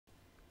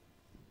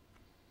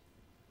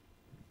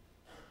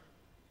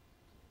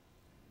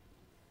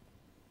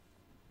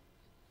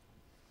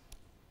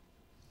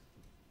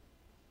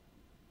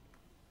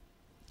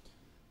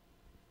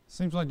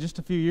Seems like just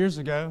a few years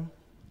ago,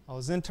 I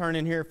was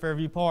interning here at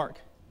Fairview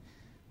Park.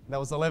 That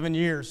was 11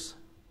 years.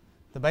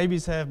 The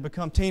babies have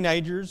become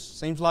teenagers,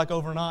 seems like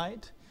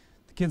overnight.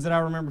 The kids that I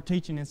remember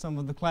teaching in some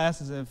of the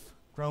classes have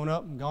grown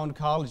up and gone to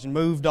college and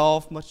moved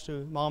off, much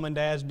to mom and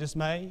dad's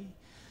dismay.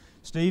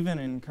 Stephen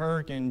and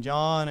Kirk and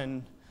John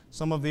and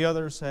some of the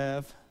others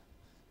have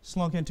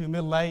slunk into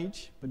middle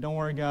age, but don't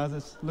worry guys,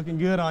 it's looking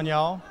good on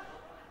y'all.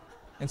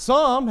 And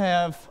some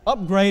have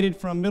upgraded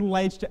from middle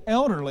age to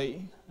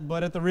elderly,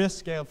 but at the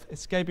risk of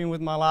escaping with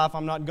my life,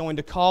 I'm not going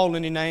to call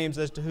any names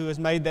as to who has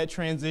made that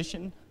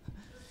transition. You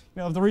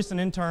know, of the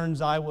recent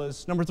interns, I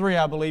was number 3,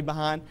 I believe,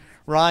 behind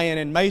Ryan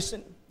and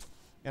Mason.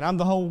 And I'm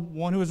the whole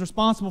one who is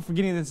responsible for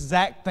getting this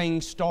Zach thing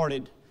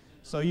started.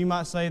 So you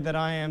might say that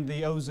I am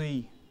the OZ.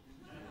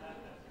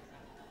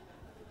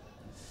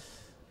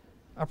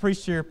 I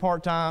preached here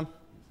part-time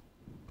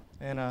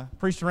and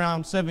preached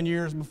around 7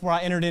 years before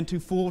I entered into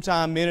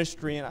full-time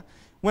ministry. And I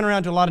went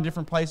around to a lot of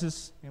different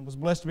places and was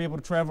blessed to be able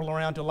to travel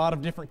around to a lot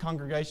of different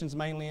congregations,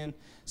 mainly in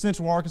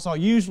Central Arkansas.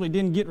 Usually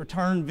didn't get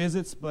return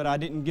visits, but I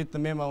didn't get the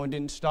memo and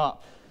didn't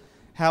stop.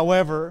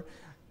 However,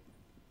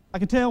 I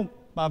can tell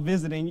by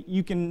visiting,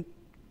 you can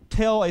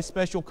tell a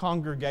special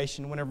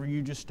congregation whenever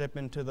you just step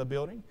into the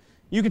building.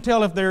 You can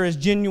tell if there is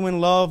genuine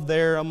love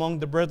there among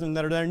the brethren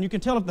that are there. And you can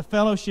tell if the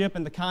fellowship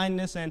and the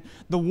kindness and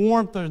the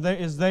warmth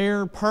is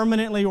there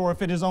permanently, or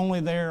if it is only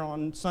there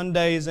on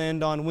Sundays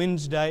and on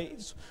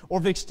Wednesdays, or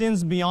if it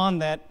extends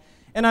beyond that.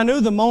 And I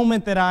knew the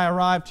moment that I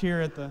arrived here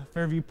at the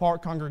Fairview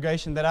Park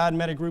congregation that I had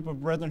met a group of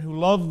brethren who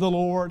loved the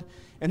Lord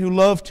and who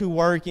loved to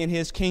work in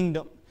His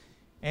kingdom.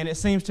 And it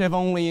seems to have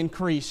only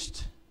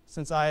increased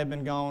since I have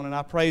been gone, and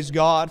I praise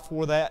God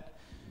for that.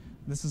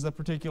 This is a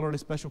particularly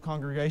special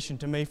congregation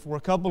to me for a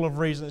couple of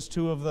reasons.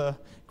 2 of the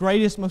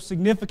greatest, most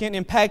significant,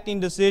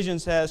 impacting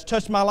decisions has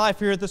touched my life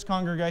here at this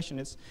congregation.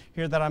 It's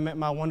here that I met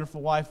my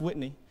wonderful wife,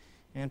 Whitney,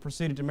 and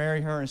proceeded to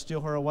marry her and steal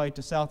her away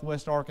to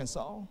Southwest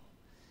Arkansas.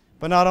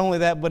 But not only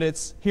that, but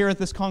it's here at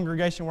this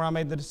congregation where I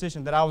made the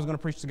decision that I was going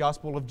to preach the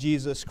gospel of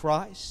Jesus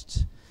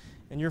Christ.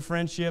 And your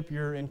friendship,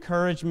 your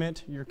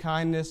encouragement, your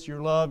kindness,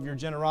 your love, your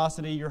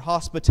generosity, your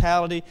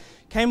hospitality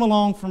came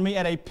along for me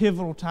at a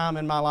pivotal time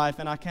in my life,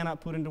 and I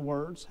cannot put into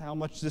words how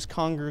much this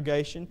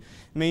congregation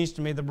means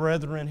to me, the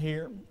brethren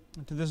here.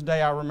 And to this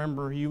day, I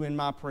remember you in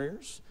my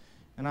prayers,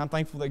 and I'm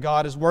thankful that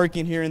God is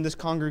working here in this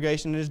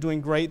congregation and is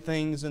doing great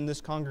things in this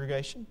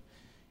congregation.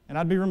 And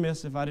I'd be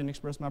remiss if I didn't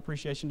express my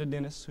appreciation to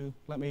Dennis, who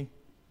let me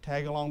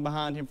tag along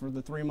behind him for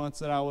the 3 months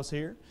that I was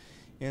here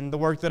in the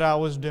work that I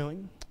was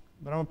doing.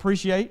 But I'm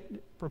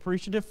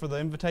appreciative for the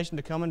invitation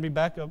to come and be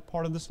back a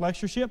part of this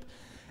lectureship.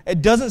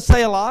 It doesn't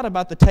say a lot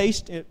about the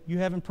taste you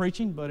have in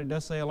preaching, but it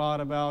does say a lot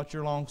about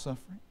your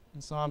long-suffering.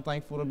 And so I'm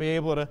thankful to be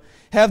able to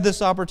have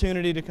this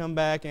opportunity to come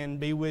back and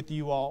be with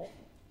you all.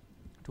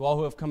 To all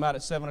who have come out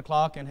at 7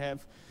 o'clock and are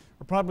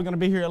probably going to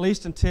be here at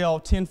least until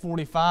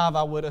 10:45,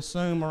 I would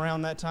assume,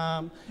 around that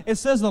time. It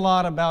says a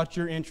lot about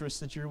your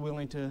interest that you're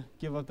willing to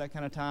give up that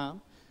kind of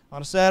time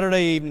on a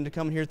Saturday evening to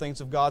come and hear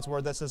things of God's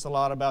Word. That says a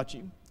lot about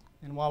you.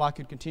 And while I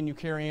could continue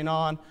carrying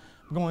on,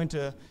 I'm going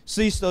to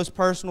cease those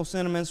personal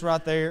sentiments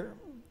right there.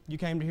 You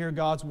came to hear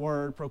God's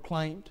Word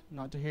proclaimed,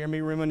 not to hear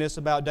me reminisce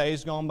about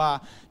days gone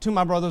by. To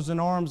my brothers in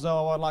arms,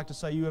 though, I'd like to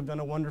say you have done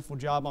a wonderful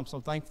job. I'm so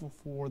thankful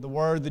for the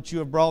Word that you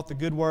have brought, the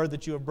good Word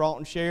that you have brought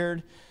and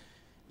shared.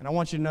 And I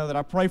want you to know that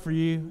I pray for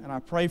you, and I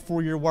pray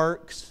for your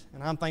works,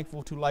 and I'm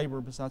thankful to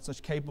labor beside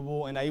such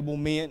capable and able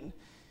men.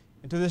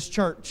 And to this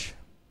church,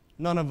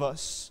 none of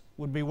us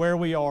would be where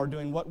we are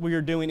doing what we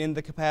are doing in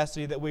the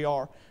capacity that we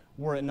are,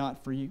 were it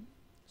not for you.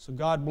 So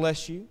God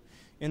bless you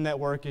in that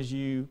work as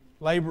you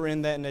labor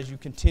in that and as you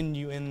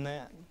continue in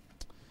that.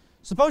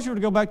 Suppose you were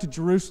to go back to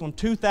Jerusalem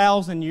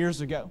 2,000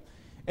 years ago,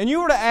 and you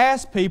were to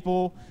ask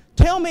people,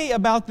 tell me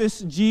about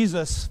this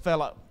Jesus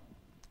fellow.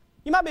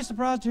 You might be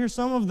surprised to hear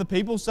some of the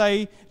people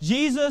say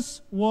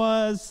Jesus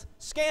was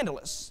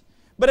scandalous.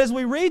 But as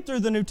we read through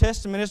the New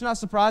Testament, it's not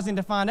surprising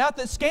to find out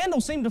that scandal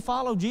seemed to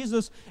follow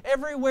Jesus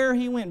everywhere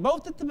He went,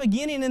 both at the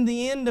beginning and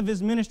the end of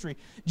His ministry.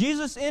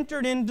 Jesus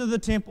entered into the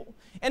temple.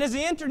 And as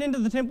He entered into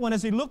the temple and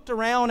as He looked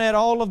around at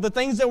all of the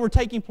things that were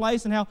taking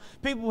place and how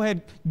people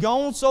had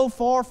gone so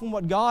far from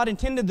what God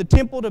intended the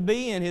temple to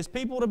be and His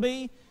people to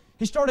be,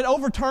 He started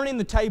overturning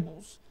the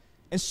tables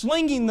and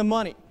slinging the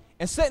money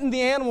and setting the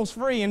animals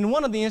free. And in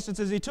one of the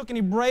instances, He took and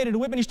He braided a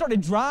whip and He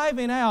started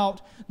driving out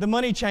the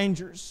money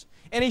changers.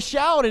 And He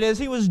shouted as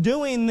He was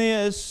doing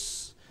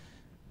this,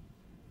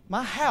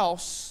 "My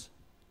house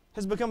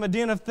has become a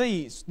den of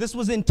thieves." This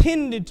was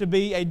intended to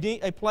be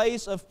a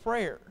place of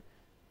prayer.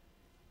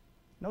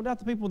 No doubt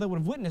the people that would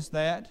have witnessed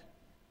that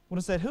would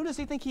have said, who does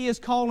he think he is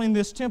calling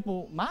this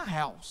temple my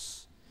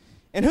house?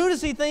 And who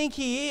does he think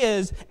he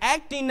is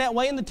acting that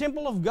way in the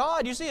temple of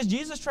God? You see, as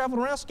Jesus traveled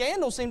around,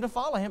 scandal seemed to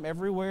follow Him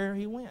everywhere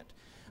He went.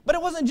 But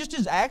it wasn't just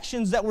His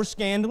actions that were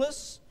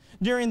scandalous.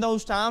 During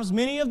those times,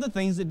 many of the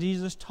things that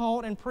Jesus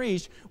taught and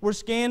preached were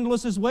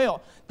scandalous as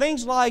well.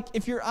 Things like,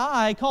 if your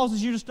eye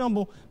causes you to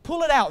stumble,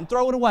 pull it out and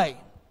throw it away.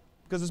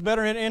 Because it's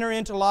better to enter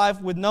into life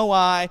with no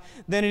eye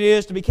than it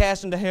is to be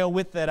cast into hell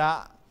with that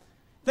eye.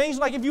 Things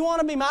like, if you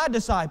want to be my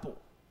disciple,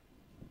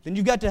 then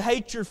you've got to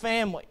hate your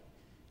family.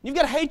 You've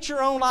got to hate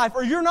your own life,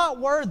 or you're not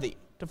worthy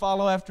to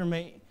follow after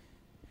me.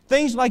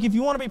 Things like, if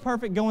you want to be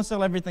perfect, go and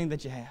sell everything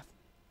that you have.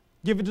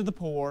 Give it to the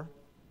poor,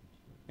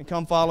 and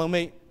come follow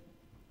me.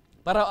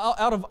 But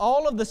out of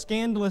all of the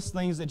scandalous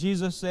things that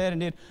Jesus said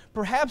and did,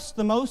 perhaps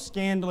the most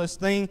scandalous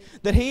thing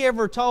that He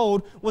ever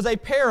told was a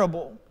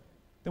parable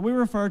that we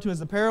refer to as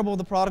the parable of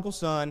the prodigal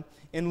son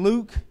in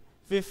Luke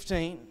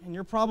 15. And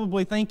you're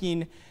probably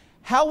thinking,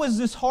 how is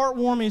this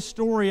heartwarming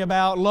story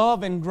about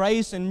love and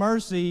grace and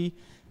mercy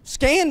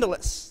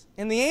scandalous?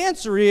 And the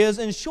answer is,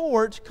 in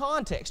short,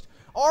 context.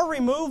 Our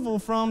removal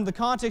from the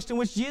context in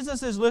which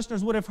Jesus'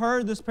 listeners would have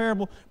heard this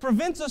parable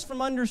prevents us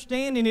from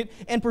understanding it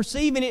and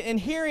perceiving it and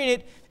hearing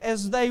it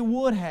as they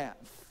would have.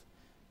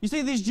 You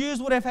see, these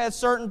Jews would have had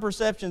certain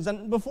perceptions.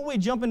 And before we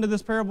jump into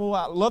this parable,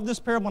 I love this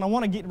parable and I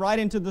want to get right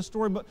into the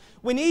story, but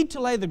we need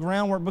to lay the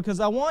groundwork because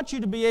I want you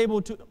to be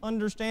able to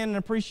understand and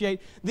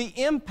appreciate the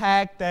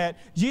impact that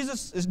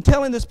Jesus is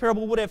telling this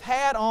parable would have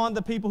had on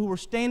the people who were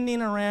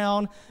standing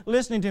around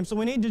listening to Him. So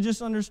we need to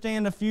just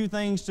understand a few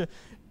things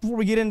before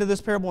we get into this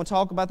parable and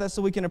talk about that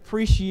so we can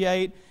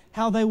appreciate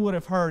how they would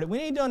have heard it. We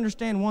need to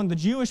understand, one, the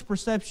Jewish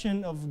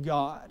perception of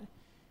God.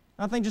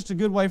 I think just a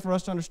good way for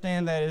us to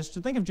understand that is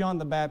to think of John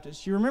the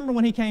Baptist. You remember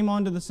when he came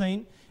onto the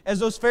scene? As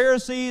those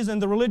Pharisees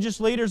and the religious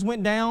leaders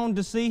went down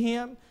to see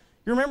Him,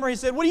 you remember He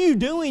said, "What are you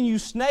doing, you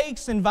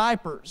snakes and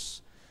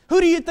vipers?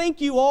 Who do you think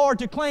you are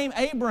to claim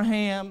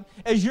Abraham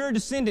as your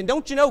descendant?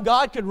 Don't you know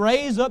God could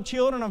raise up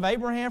children of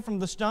Abraham from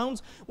the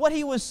stones?" What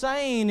He was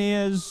saying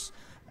is,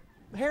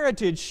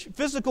 heritage,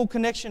 physical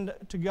connection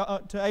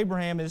to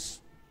Abraham is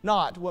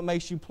not what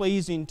makes you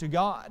pleasing to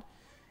God.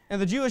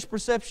 And the Jewish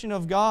perception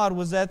of God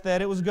was that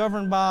it was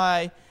governed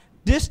by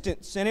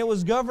distance and it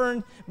was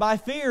governed by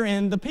fear.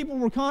 And the people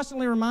were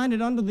constantly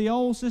reminded under the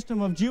old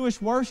system of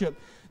Jewish worship,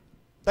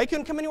 they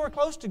couldn't come anywhere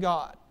close to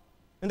God.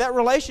 And that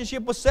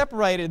relationship was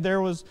separated. There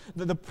was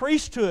the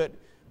priesthood,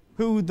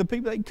 who the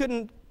people, they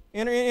couldn't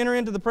enter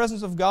into the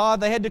presence of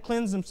God. They had to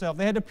cleanse themselves.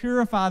 They had to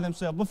purify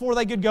themselves before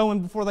they could go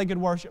and before they could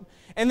worship.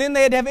 And then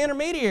they had to have an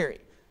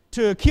intermediary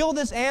to kill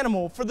this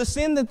animal for the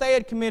sin that they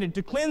had committed,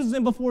 to cleanse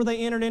them before they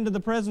entered into the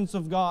presence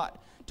of God,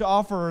 to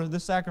offer the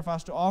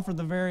sacrifice, to offer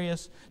the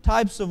various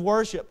types of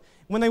worship.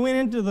 When they went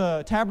into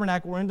the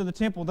tabernacle or into the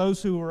temple,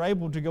 those who were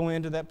able to go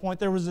into that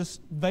point, there was this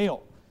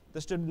veil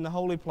that stood in the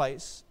holy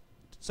place,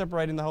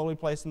 separating the holy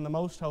place and the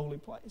most holy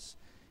place.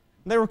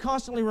 They were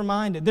constantly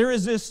reminded, there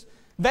is this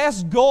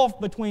vast gulf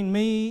between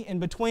me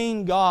and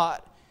between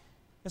God.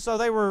 And so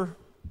they were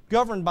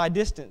governed by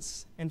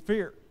distance and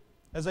fear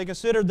as they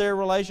considered their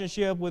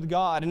relationship with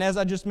God. And as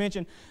I just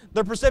mentioned,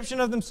 their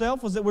perception of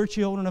themselves was that we're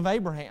children of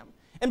Abraham.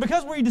 And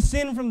because we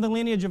descend from the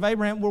lineage of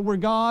Abraham, we're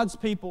God's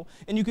people.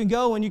 And you can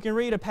go and you can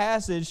read a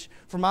passage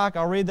from Micah.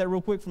 I'll read that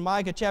real quick from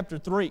Micah chapter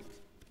 3.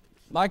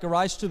 Micah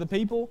writes to the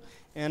people,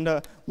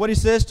 and what he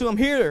says to them,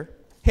 "Hear,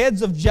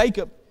 heads of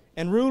Jacob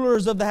and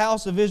rulers of the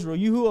house of Israel,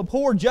 you who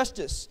abhor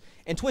justice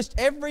and twist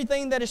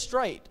everything that is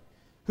straight,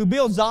 who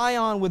build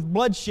Zion with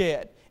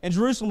bloodshed, and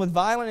Jerusalem with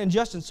violent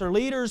injustice. Her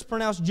leaders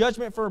pronounce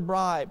judgment for a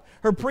bribe.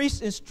 Her priests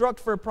instruct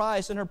for a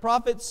price, and her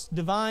prophets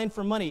divine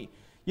for money.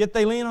 Yet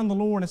they lean on the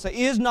Lord and say,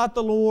 Is not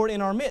the Lord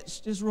in our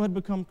midst? Israel had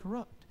become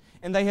corrupt,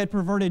 and they had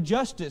perverted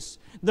justice.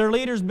 Their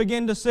leaders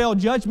began to sell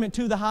judgment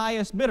to the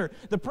highest bidder.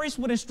 The priests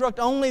would instruct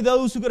only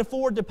those who could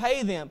afford to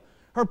pay them.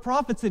 Her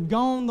prophets had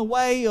gone the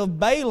way of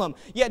Balaam.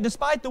 Yet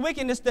despite the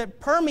wickedness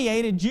that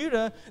permeated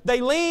Judah,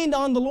 they leaned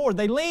on the Lord.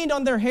 They leaned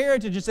on their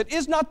heritage and said,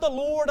 Is not the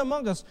Lord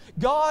among us?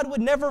 God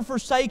would never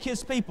forsake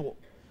His people.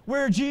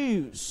 We're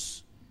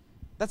Jews.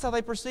 That's how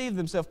they perceived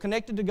themselves,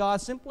 connected to God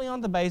simply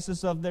on the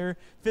basis of their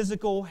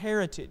physical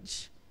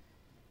heritage.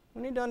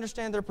 We need to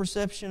understand their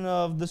perception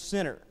of the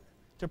sinner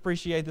to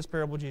appreciate this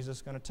parable Jesus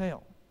is going to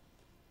tell.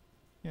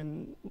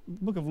 In the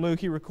book of Luke,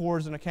 he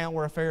records an account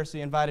where a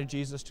Pharisee invited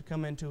Jesus to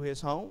come into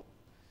his home.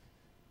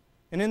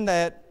 And in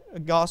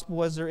that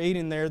gospel, as they're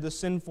eating there, the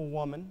sinful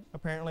woman,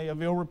 apparently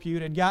of ill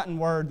repute, had gotten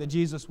word that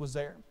Jesus was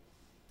there.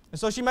 And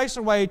so she makes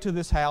her way to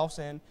this house,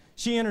 and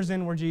she enters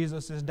in where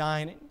Jesus is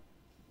dining.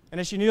 And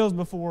as she kneels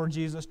before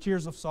Jesus,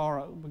 tears of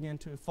sorrow begin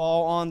to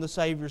fall on the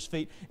Savior's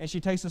feet. And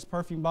she takes this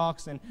perfume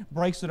box and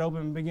breaks it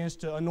open and begins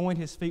to anoint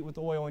His feet with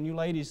oil. And you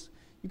ladies,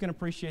 you can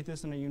appreciate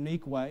this in a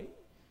unique way.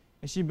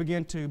 And she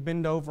began to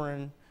bend over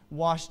and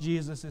wash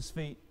Jesus'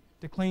 feet,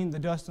 to clean the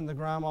dust and the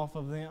grime off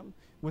of them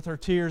with her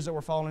tears that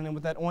were falling in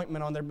with that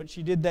ointment on there. But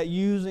she did that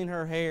using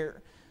her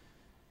hair.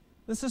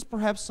 This is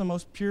perhaps the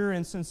most pure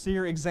and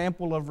sincere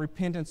example of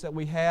repentance that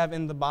we have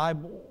in the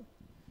Bible.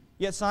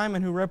 Yet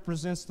Simon, who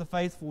represents the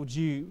faithful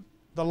Jew,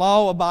 the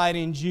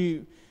law-abiding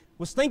Jew,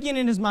 was thinking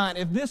in his mind,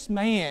 if this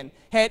man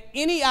had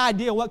any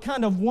idea what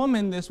kind of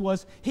woman this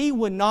was, he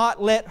would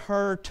not let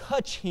her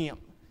touch him.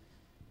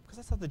 Because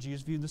that's how the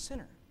Jews viewed the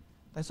sinner.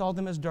 They saw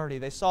them as dirty.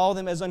 They saw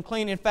them as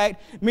unclean. In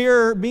fact,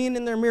 being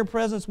in their mere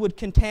presence would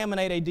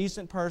contaminate a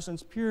decent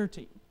person's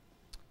purity.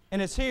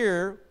 And it's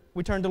here,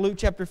 we turn to Luke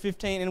chapter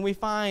 15, and we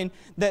find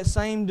that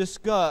same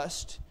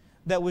disgust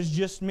that was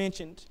just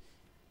mentioned.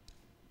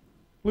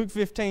 Luke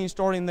 15,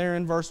 starting there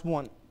in verse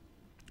 1.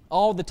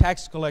 All the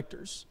tax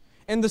collectors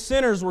and the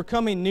sinners were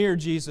coming near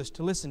Jesus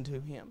to listen to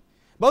Him.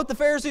 Both the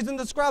Pharisees and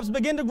the scribes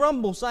began to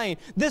grumble, saying,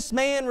 "This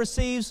man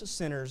receives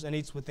sinners and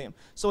eats with them."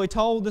 So He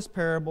told this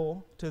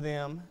parable to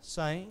them,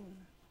 saying,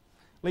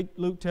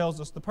 Luke tells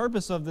us the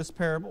purpose of this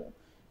parable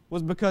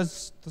was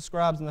because the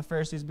scribes and the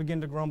Pharisees began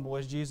to grumble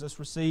as Jesus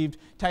received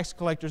tax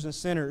collectors and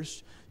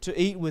sinners to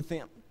eat with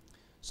them.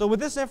 So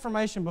with this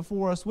information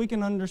before us, we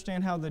can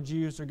understand how the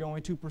Jews are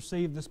going to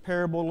perceive this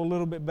parable a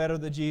little bit better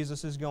that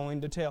Jesus is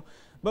going to tell.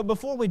 But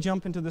before we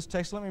jump into this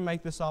text, let me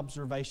make this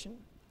observation.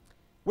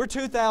 We're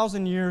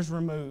 2,000 years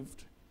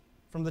removed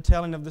from the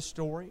telling of the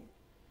story,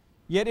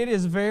 yet it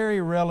is very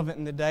relevant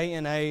in the day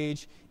and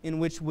age in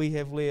which we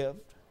have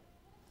lived.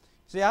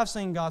 See, I've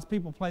seen God's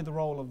people play the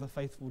role of the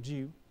faithful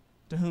Jew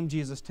to whom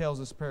Jesus tells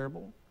this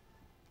parable.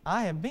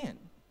 I have been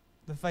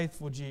the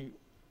faithful Jew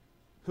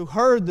who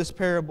heard this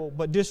parable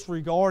but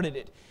disregarded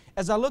it.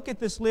 As I look at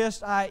this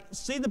list, I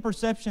see the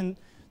perception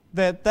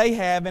that they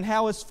have and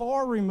how it's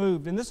far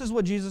removed. And this is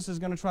what Jesus is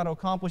going to try to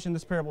accomplish in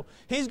this parable.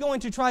 He's going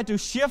to try to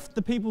shift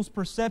the people's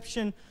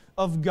perception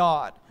of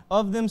God,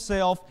 of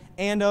themselves,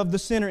 and of the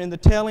sinner in the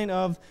telling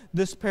of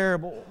this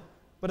parable.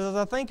 But as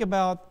I think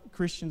about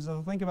Christians, as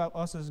I think about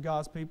us as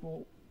God's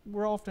people,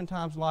 we're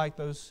oftentimes like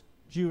those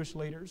Jewish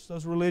leaders,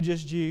 those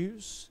religious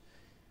Jews,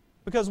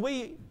 because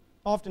we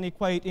often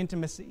equate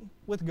intimacy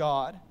with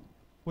God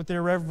with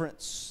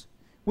irreverence.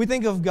 We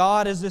think of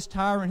God as this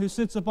tyrant who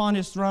sits upon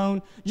His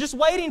throne just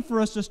waiting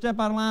for us to step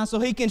out of line so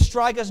He can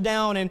strike us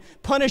down and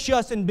punish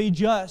us and be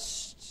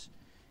just.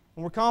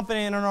 And we're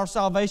confident in our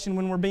salvation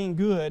when we're being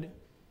good,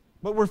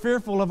 but we're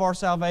fearful of our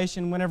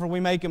salvation whenever we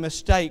make a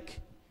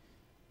mistake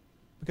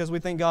because we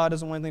think God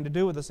doesn't want anything to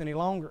do with us any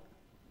longer.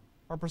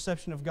 Our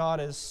perception of God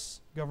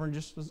is governed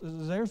just as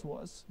theirs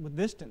was, with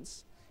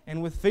distance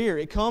and with fear.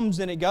 It comes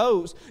and it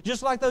goes.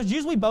 Just like those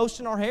Jews, we boast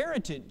in our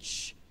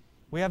heritage.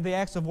 We have the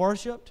acts of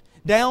worship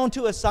down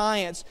to a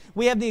science.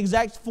 We have the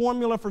exact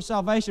formula for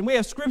salvation. We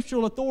have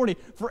scriptural authority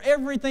for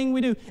everything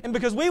we do. And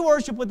because we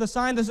worship with the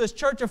sign that says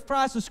Church of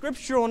Christ, the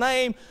scriptural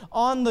name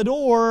on the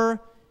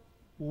door,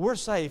 we're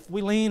safe.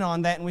 We lean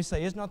on that and we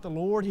say, is not the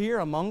Lord here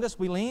among us?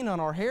 We lean on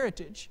our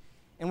heritage.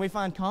 And we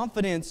find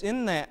confidence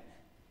in that.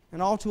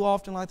 And all too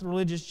often, like the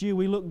religious Jew,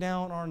 we look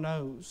down our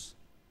nose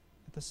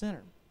at the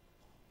sinner.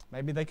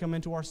 Maybe they come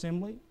into our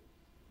assembly.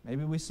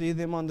 Maybe we see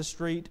them on the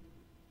street.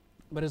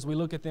 But as we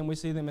look at them, we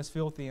see them as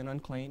filthy and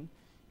unclean.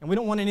 And we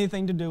don't want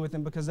anything to do with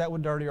them because that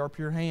would dirty our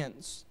pure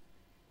hands.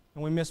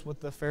 And we miss what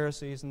the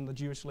Pharisees and the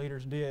Jewish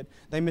leaders did.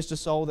 They missed a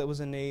soul that was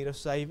in need of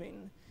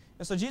saving.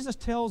 And so Jesus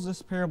tells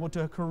this parable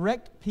to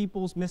correct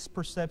people's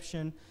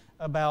misperception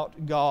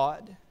about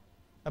God,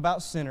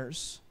 about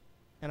sinners,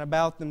 and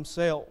about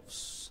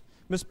themselves.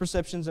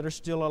 Misperceptions that are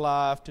still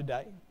alive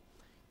today.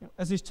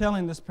 As He's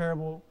telling this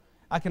parable,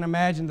 I can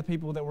imagine the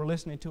people that were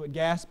listening to it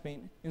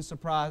gasping in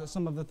surprise at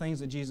some of the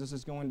things that Jesus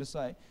is going to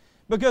say.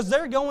 Because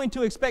they're going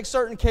to expect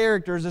certain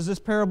characters as this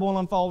parable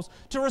unfolds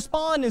to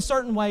respond in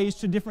certain ways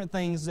to different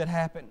things that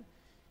happen.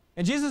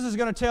 And Jesus is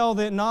going to tell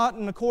that not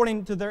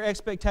according to their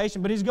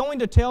expectation, but He's going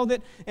to tell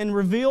that and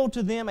reveal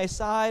to them a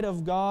side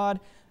of God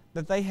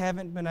that they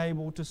haven't been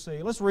able to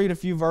see. Let's read a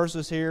few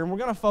verses here, and we're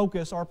going to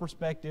focus our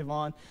perspective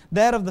on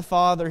that of the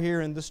Father here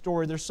in the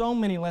story. There's so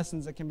many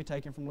lessons that can be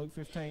taken from Luke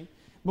 15.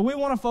 But we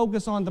want to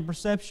focus on the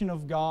perception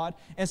of God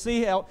and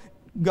see how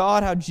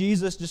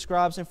Jesus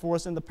describes Him for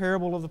us in the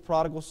parable of the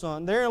prodigal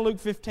son. There in Luke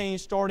 15,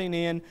 starting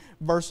in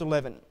verse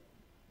 11.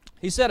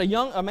 He said,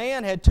 a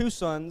man had 2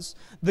 sons.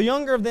 The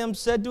younger of them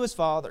said to his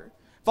father,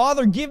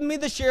 "Father, give me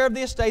the share of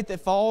the estate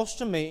that falls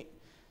to me."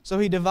 So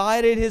he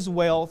divided his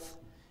wealth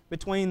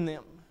between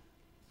them.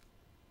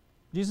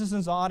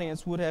 Jesus'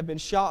 audience would have been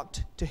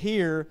shocked to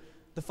hear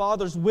the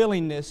father's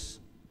willingness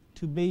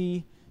to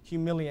be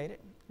humiliated.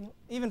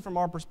 Even from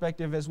our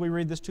perspective, as we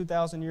read this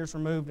 2,000 years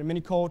removed and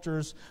many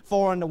cultures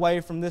far and away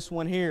from this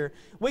one here,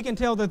 we can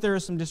tell that there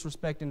is some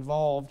disrespect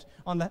involved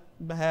on the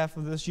behalf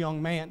of this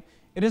young man.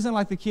 It isn't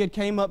like the kid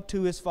came up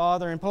to his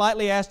father and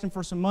politely asked him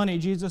for some money.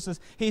 Jesus says,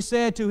 he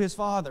said to his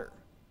father,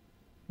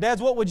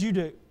 "Dads, what would you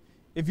do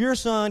if your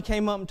son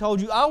came up and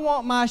told you, 'I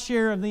want my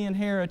share of the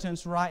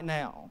inheritance right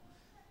now'?"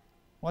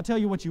 Well, I'll tell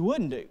you what you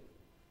wouldn't do.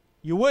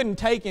 You wouldn't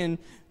take and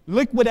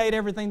liquidate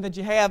everything that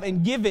you have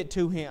and give it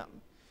to him.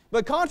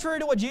 But contrary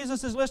to what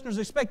Jesus' listeners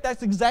expect,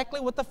 that's exactly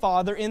what the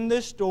father in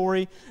this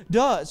story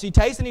does. He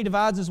takes and he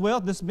divides his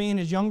wealth, this being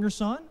his younger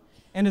son,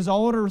 and his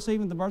older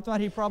receiving the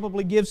birthright. He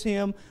probably gives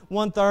him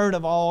 1/3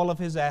 of all of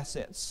his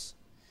assets.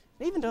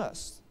 Even to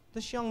us,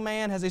 this young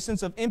man has a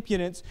sense of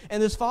impudence,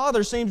 and this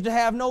father seems to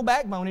have no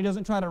backbone. He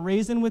doesn't try to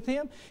reason with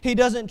him. He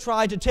doesn't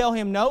try to tell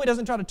him no. He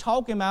doesn't try to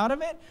talk him out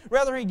of it.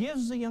 Rather, he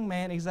gives the young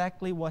man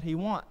exactly what he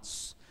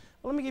wants.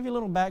 Well, let me give you a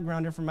little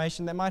background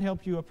information that might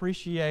help you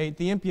appreciate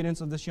the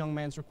impudence of this young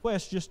man's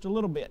request just a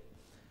little bit.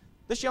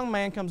 This young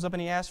man comes up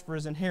and he asks for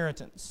his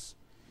inheritance.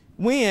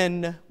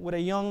 When would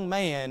a young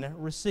man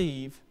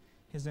receive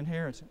his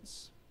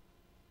inheritance?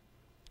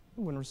 He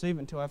wouldn't receive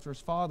it until after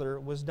his father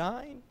was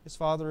dying. His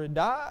father had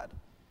died.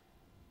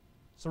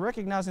 So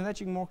recognizing that,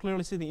 you can more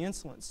clearly see the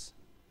insolence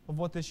of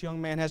what this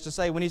young man has to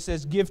say when he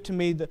says, give to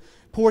me the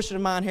portion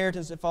of my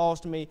inheritance that falls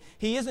to me.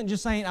 He isn't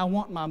just saying, I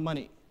want my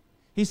money.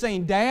 He's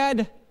saying,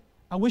 Dad,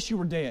 I wish you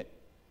were dead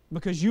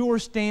because you are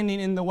standing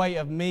in the way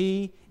of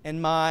me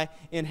and my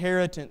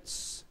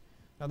inheritance.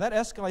 Now that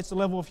escalates the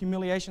level of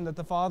humiliation that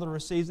the father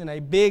receives in a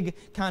big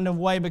kind of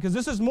way, because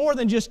this is more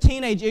than just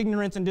teenage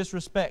ignorance and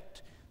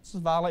disrespect. This is a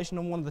violation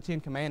of one of the 10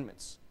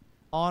 Commandments.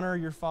 Honor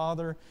your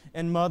father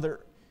and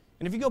mother.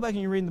 And if you go back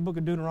and you read in the book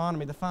of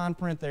Deuteronomy, the fine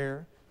print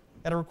there,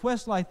 at a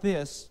request like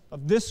this,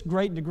 of this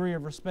great degree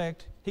of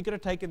respect, he could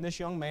have taken this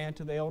young man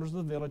to the elders of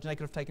the village, and they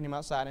could have taken him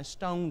outside and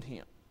stoned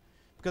him,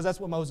 because that's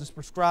what Moses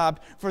prescribed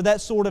for that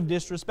sort of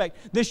disrespect.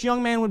 This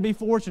young man would be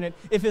fortunate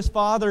if his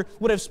father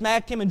would have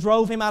smacked him and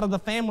drove him out of the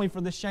family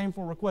for this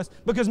shameful request,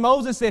 because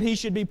Moses said he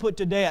should be put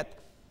to death.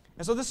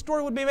 And so this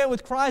story would be met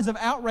with cries of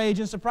outrage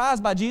and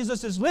surprise by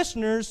Jesus'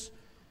 listeners,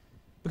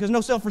 because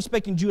no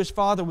self-respecting Jewish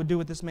father would do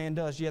what this man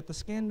does. Yet the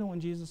scandal in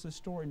Jesus'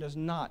 story does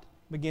not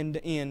begin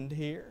to end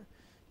here.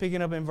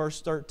 Picking up in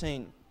verse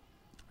 13,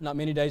 not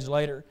many days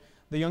later,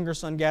 the younger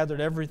son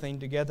gathered everything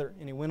together,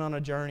 and he went on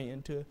a journey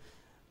into a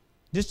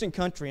distant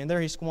country, and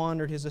there he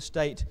squandered his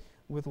estate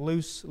with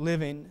loose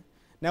living.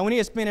 Now when he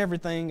had spent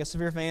everything, a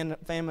severe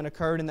famine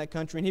occurred in that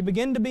country, and he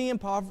began to be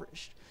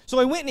impoverished. So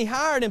he went and he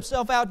hired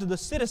himself out to the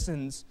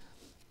citizens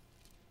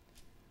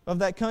of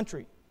that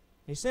country.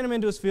 He sent them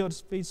into his field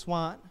to feed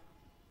swine,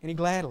 and he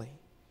gladly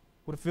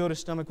would have filled his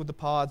stomach with the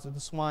pods that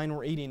the swine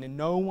were eating, and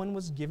no one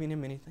was giving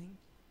him anything.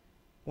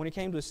 When he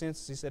came to his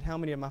senses, he said, how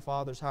many of my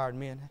father's hired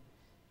men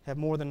have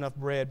more than enough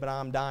bread, but I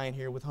am dying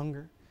here with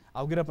hunger?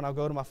 I'll get up and I'll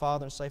go to my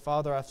father and say,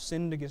 Father, I've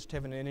sinned against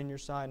heaven and in your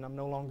sight, and I'm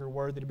no longer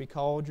worthy to be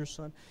called your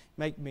son.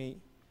 Make me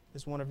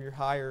as one of your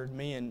hired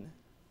men.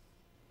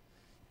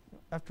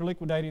 After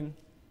liquidating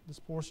this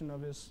portion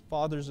of his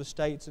father's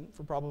estates and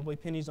for probably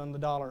pennies on the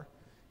dollar,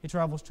 he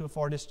travels to a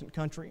far distant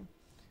country.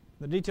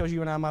 The details you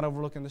and I might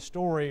overlook in the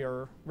story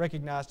are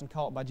recognized and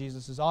caught by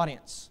Jesus'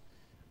 audience.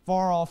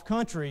 Far off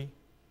country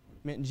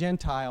meant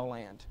Gentile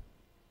land.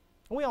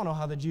 We all know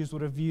how the Jews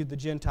would have viewed the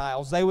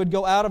Gentiles. They would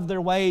go out of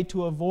their way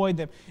to avoid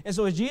them. And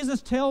so as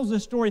Jesus tells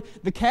this story,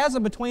 the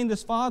chasm between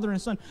this father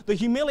and son, the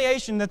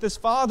humiliation that this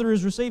father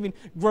is receiving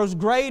grows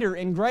greater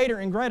and greater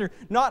and greater.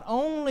 Not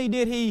only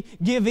did he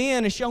give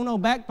in and show no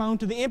backbone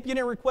to the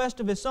impudent request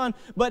of his son,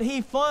 but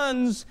he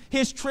funds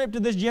his trip to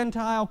this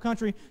Gentile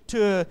country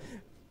to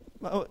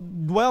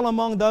dwell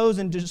among those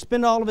and to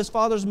spend all of his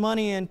father's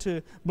money and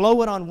to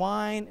blow it on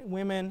wine,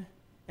 women,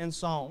 and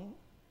song.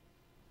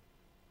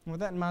 And with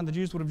that in mind, the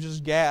Jews would have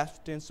just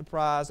gasped in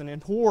surprise and in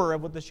horror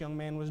of what this young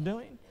man was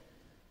doing.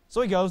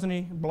 So he goes and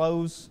he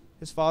blows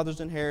his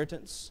father's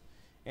inheritance.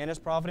 And as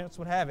providence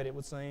would have it, it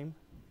would seem,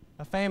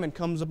 a famine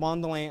comes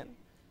upon the land.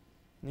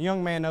 And the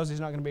young man knows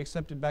he's not going to be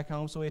accepted back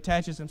home, so he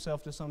attaches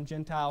himself to some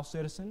Gentile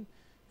citizen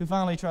who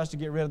finally tries to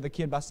get rid of the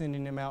kid by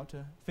sending him out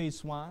to feed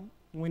swine.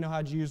 And we know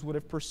how Jews would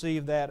have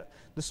perceived that.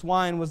 The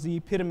swine was the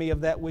epitome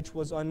of that which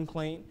was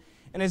unclean.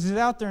 And as he's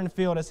out there in the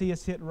field, as he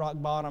has hit rock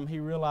bottom, he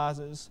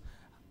realizes,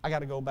 I got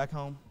to go back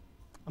home.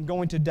 I'm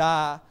going to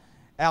die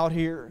out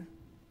here.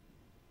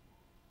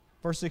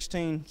 Verse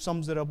 16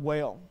 sums it up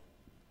well.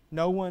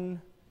 No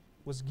one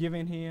was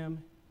giving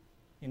him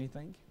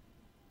anything.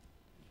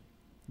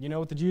 You know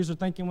what the Jews are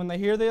thinking when they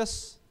hear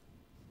this?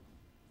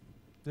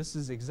 This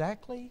is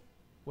exactly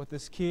what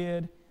this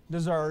kid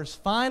deserves.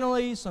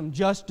 Finally, some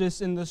justice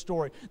in the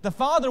story. The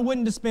father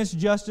wouldn't dispense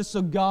justice,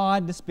 so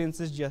God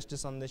dispenses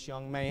justice on this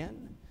young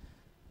man.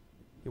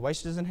 He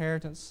wasted his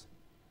inheritance.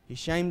 He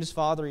shamed his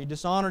father, he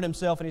dishonored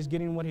himself, and he's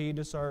getting what he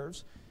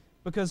deserves.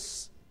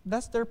 Because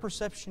that's their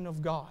perception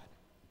of God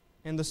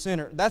and the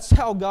sinner. That's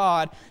how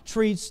God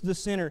treats the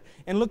sinner.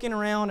 And looking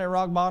around at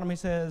rock bottom, he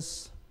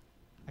says,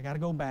 I got to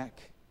go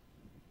back.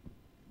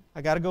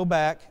 I got to go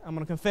back. I'm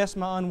going to confess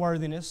my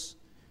unworthiness.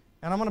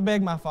 And I'm going to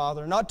beg my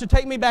father, not to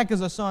take me back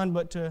as a son,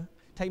 but to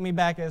take me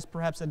back as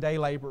perhaps a day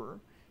laborer,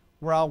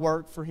 where I'll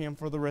work for him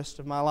for the rest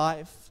of my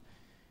life.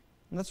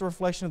 And that's a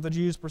reflection of the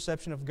Jews'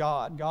 perception of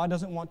God. God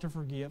doesn't want to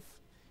forgive.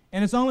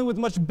 And it's only with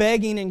much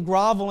begging and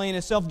groveling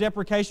and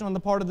self-deprecation on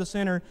the part of the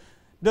sinner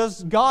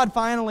does God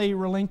finally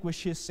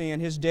relinquish his sin,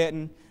 his debt,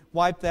 and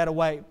wipe that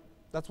away.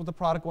 That's what the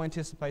prodigal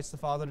anticipates the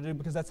father to do,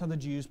 because that's how the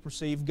Jews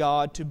perceive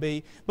God to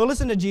be. But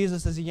listen to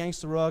Jesus as he yanks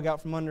the rug out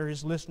from under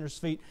his listeners'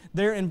 feet.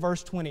 There in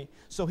verse 20,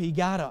 so he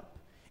got up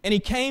and he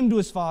came to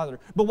his father.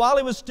 But while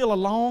he was still a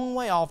long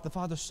way off, the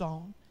father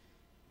saw him,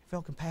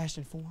 felt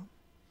compassion for him,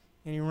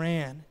 and he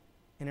ran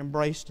and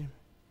embraced him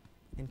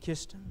and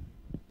kissed him.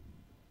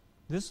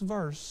 This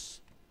verse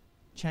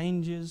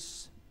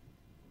changes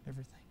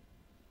everything.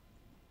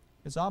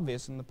 It's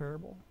obvious in the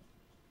parable.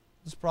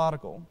 This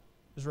prodigal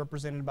is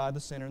represented by the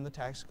sinner and the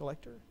tax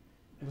collector.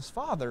 And this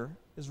father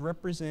is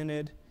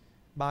represented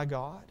by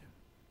God.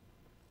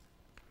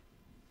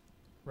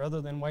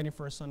 Rather than waiting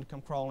for his son to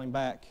come crawling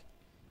back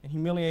and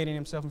humiliating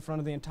himself in front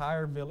of the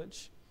entire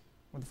village,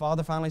 when the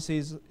father finally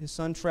sees his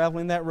son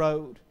traveling that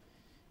road,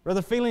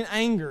 rather feeling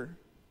anger,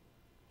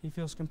 he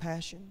feels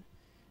compassion.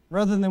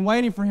 Rather than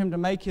waiting for him to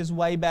make his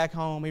way back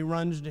home, he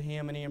runs to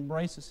him and he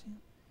embraces him.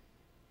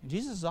 And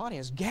Jesus'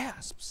 audience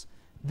gasps.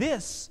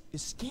 This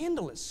is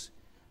scandalous.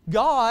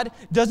 God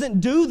doesn't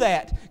do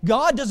that.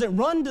 God doesn't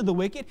run to the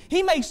wicked.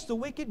 He makes the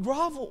wicked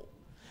grovel.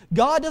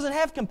 God doesn't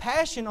have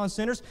compassion on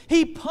sinners.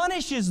 He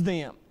punishes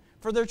them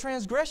for their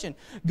transgression.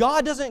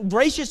 God doesn't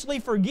graciously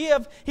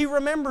forgive. He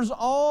remembers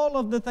all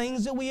of the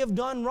things that we have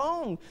done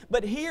wrong.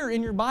 But here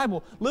in your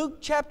Bible, Luke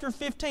chapter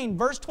 15,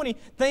 verse 20,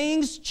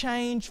 things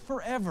change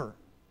forever.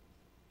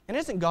 And it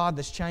isn't God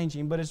that's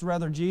changing, but it's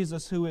rather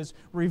Jesus who is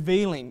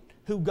revealing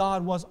who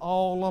God was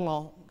all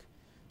along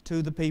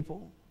to the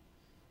people.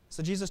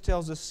 So Jesus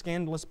tells this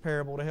scandalous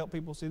parable to help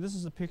people see this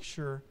is a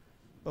picture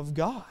of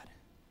God.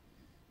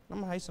 I'm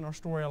going to hasten our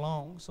story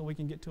along so we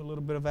can get to a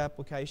little bit of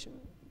application.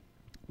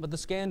 But the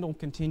scandal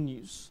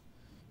continues.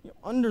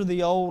 Under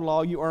the old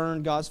law, you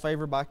earned God's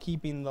favor by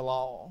keeping the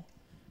law.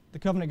 The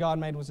covenant God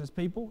made with His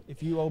people.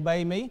 If you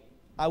obey me,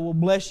 I will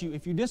bless you.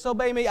 If you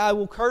disobey me, I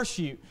will curse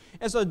you.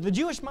 And so the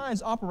Jewish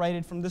minds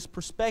operated from this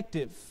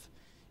perspective.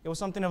 It was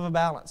something of a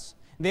balance.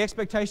 The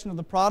expectation of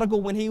the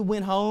prodigal when he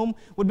went home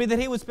would be that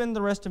he would spend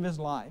the rest of his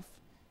life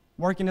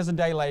working as a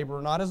day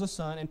laborer, not as a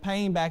son, and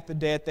paying back the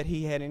debt that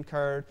he had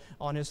incurred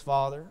on his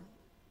father.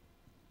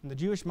 And the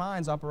Jewish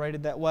minds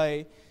operated that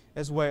way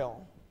as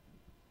well.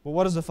 But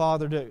what does the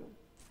Father do?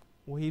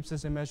 Well, He heaps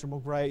His immeasurable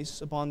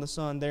grace upon the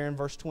Son. There in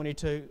verse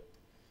 22,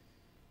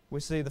 we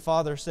see the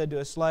Father said to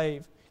a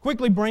slave,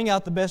 quickly bring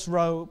out the best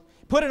robe,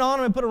 put it on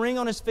him and put a ring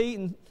on his feet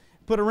and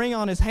put a ring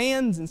on his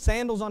hands and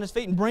sandals on his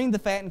feet, and bring the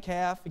fattened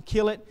calf and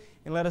kill it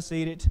and let us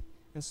eat it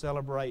and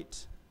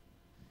celebrate.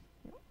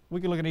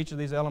 We could look at each of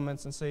these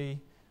elements and see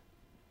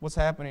what's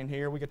happening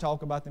here. We could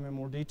talk about them in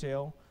more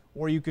detail,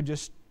 or you could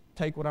just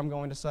take what I'm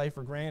going to say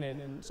for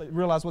granted and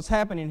realize what's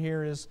happening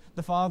here is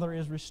the Father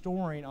is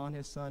restoring on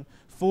His Son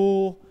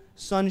full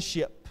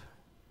sonship.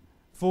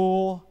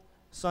 Full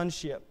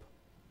sonship.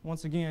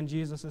 Once again,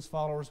 Jesus'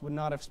 followers would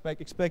not have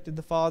expected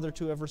the Father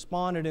to have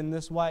responded in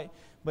this way,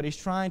 but He's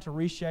trying to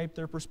reshape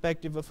their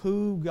perspective of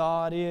who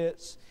God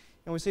is.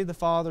 And we see the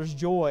Father's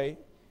joy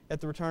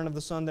at the return of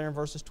the Son there in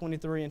verses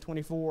 23 and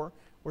 24,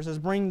 where it says,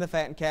 bring the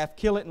fattened calf,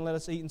 kill it, and let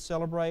us eat and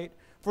celebrate.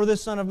 For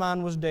this son of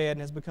mine was dead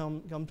and has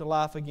come to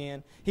life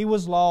again. He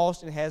was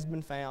lost and has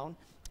been found.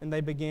 And they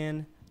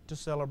begin to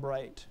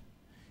celebrate.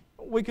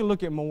 We could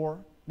look at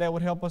more that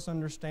would help us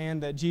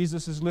understand that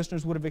Jesus'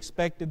 listeners would have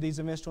expected these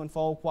events to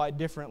unfold quite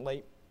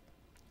differently.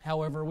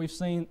 However, we've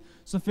seen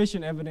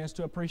sufficient evidence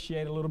to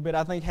appreciate a little bit,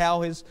 I think,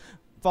 how His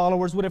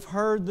followers would have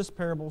heard this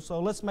parable. So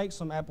let's make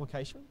some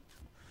application.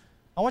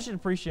 I want you to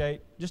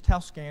appreciate just how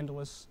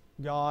scandalous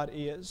God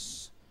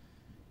is.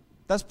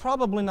 That's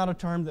probably not a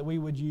term that we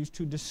would use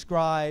to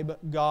describe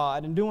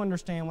God. And do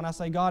understand when I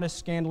say God is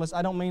scandalous,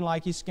 I don't mean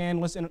like He's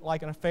scandalous and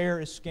like an affair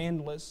is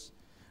scandalous.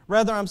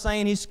 Rather, I'm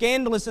saying He's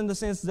scandalous in the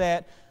sense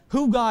that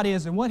who God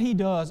is and what He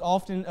does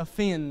often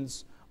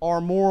offends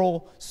our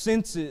moral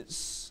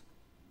senses.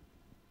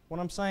 What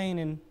I'm saying,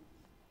 and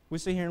we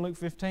see here in Luke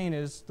 15,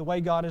 is the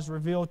way God is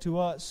revealed to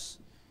us.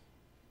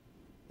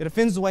 It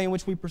offends the way in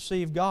which we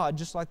perceive God.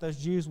 Just like those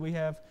Jews, we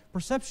have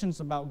perceptions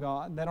about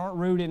God that aren't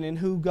rooted in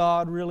who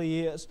God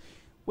really is.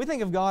 We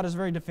think of God as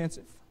very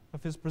defensive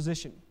of His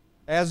position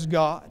as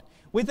God.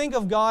 We think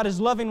of God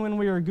as loving when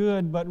we are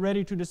good, but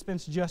ready to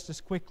dispense justice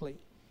quickly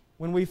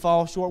when we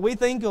fall short. We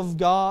think of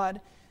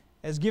God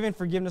as giving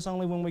forgiveness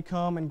only when we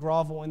come and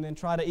grovel and then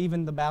try to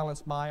even the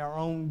balance by our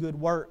own good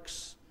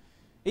works.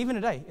 Even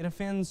today, it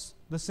offends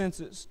the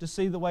senses to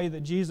see the way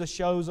that Jesus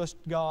shows us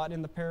God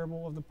in the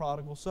parable of the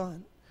prodigal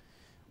son.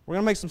 We're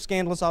going to make some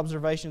scandalous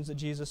observations that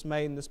Jesus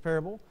made in this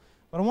parable.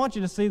 But I want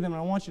you to see them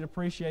and I want you to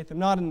appreciate them,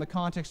 not in the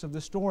context of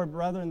this story, but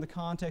rather in the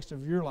context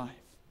of your life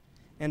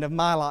and of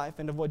my life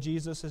and of what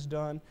Jesus has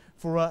done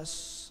for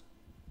us.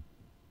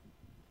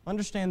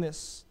 Understand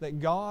this, that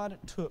God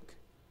took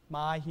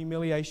my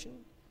humiliation.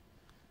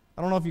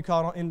 I don't know if you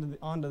caught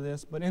onto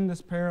this, but in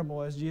this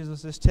parable, as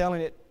Jesus is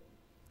telling it,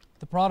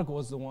 the prodigal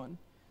is the one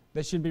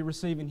that should be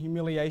receiving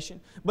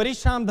humiliation. But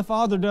each time the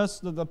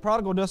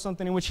prodigal does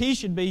something in which he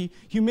should be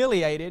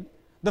humiliated,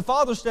 the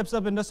Father steps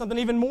up and does something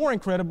even more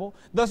incredible,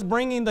 thus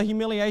bringing the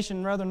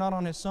humiliation rather not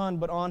on His Son,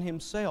 but on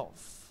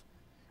Himself.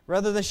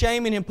 Rather than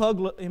shaming him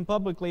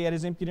publicly at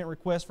His impudent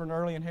request for an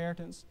early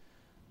inheritance,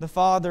 the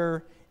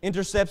Father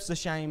intercepts the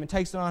shame and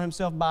takes it on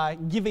Himself by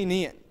giving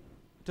in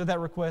to that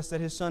request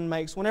that His Son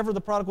makes. Whenever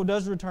the prodigal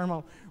does return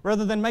home,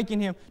 rather than making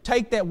him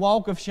take that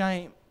walk of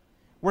shame,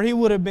 where he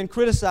would have been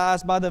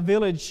criticized by the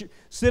village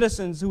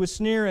citizens who would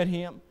sneer at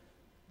him,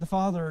 the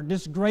Father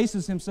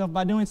disgraces Himself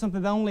by doing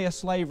something that only a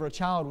slave or a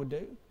child would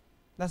do.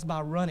 That's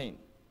by running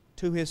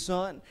to His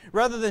Son.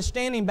 Rather than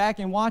standing back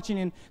and watching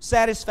in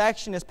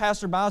satisfaction as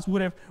passerbys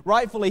would have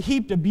rightfully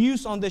heaped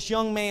abuse on this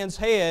young man's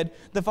head,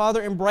 the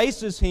Father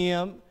embraces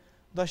him,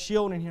 thus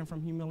shielding him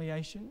from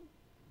humiliation.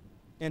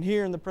 And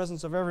here in the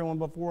presence of everyone,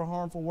 before a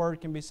harmful word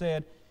can be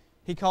said,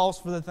 He calls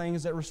for the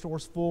things that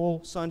restores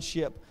full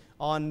sonship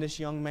on this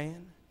young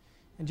man.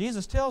 And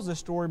Jesus tells this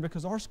story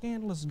because our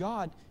scandalous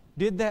God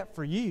did that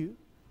for you,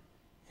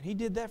 and He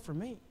did that for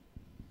me.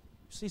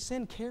 See,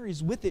 sin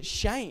carries with it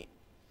shame.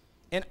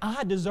 And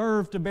I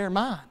deserve to bear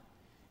mine.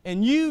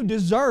 And you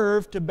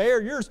deserve to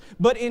bear yours.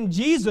 But in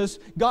Jesus,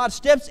 God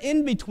steps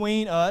in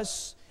between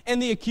us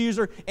and the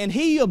accuser, and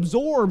He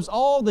absorbs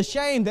all the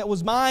shame that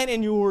was mine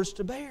and yours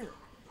to bear.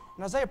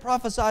 And Isaiah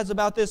prophesies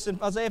about this in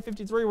Isaiah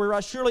 53, where He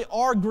writes, surely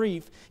our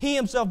grief He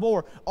Himself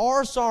bore,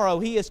 our sorrow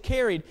He has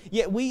carried,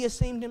 yet we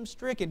esteemed Him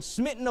stricken,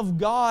 smitten of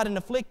God and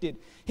afflicted.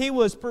 He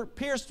was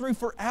pierced through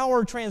for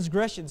our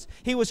transgressions.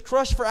 He was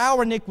crushed for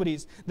our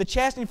iniquities. The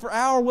chastening for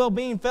our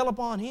well-being fell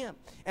upon Him.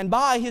 And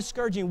by His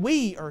scourging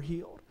we are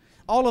healed.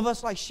 All of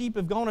us like sheep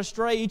have gone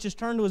astray, each has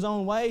turned to his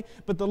own way,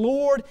 but the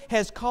Lord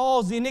has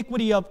caused the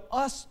iniquity of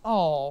us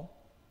all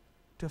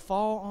to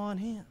fall on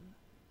Him.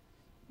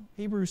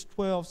 Hebrews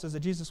 12 says that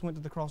Jesus went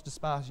to the cross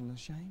despising the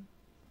shame.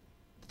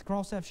 Did the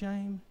cross have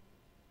shame?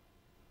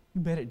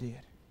 You bet it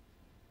did.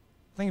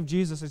 Think of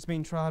Jesus as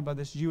being tried by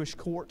this Jewish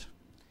court,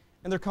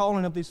 and they're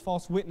calling up these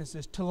false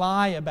witnesses to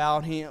lie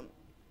about Him,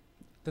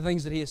 the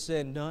things that He has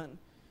said and done.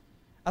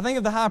 I think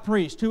of the high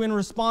priest who, in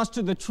response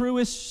to the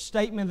truest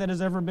statement that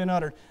has ever been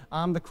uttered,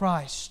 I'm the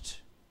Christ,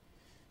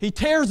 he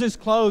tears his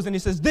clothes and he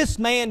says, this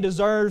man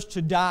deserves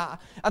to die.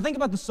 I think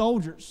about the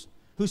soldiers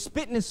who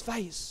spit in His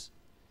face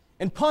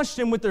and punched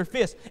Him with their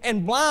fists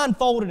and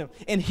blindfolded Him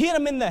and hit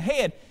Him in the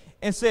head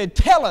and said,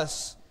 tell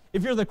us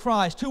if you're the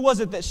Christ. Who was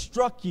it that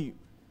struck you?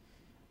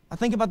 I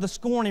think about the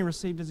scorn He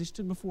received as He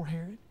stood before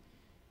Herod,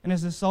 and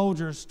as the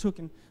soldiers took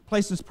and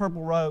placed His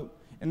purple robe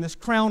and this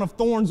crown of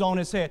thorns on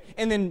His head,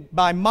 and then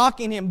by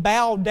mocking Him,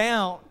 bowed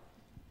down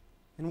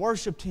and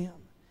worshiped Him.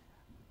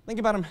 Think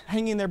about Him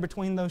hanging there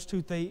between those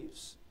two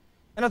thieves.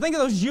 And I think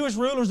of those Jewish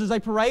rulers as they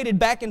paraded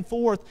back and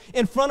forth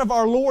in front of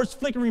our Lord's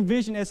flickering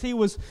vision as He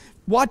was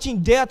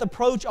watching death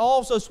approach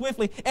all so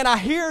swiftly. And I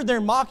hear their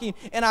mocking,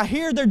 and I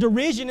hear their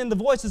derision in the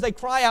voice as they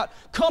cry out,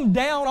 come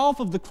down off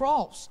of the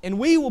cross, and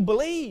we will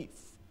believe.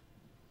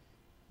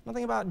 I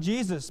think about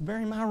Jesus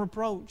bearing my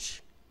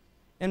reproach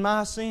and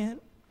my sin,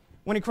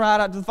 when He cried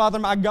out to the Father,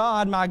 my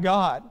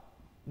God,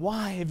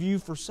 why have you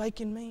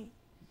forsaken me?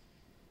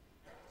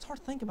 It's hard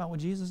to think about what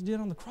Jesus did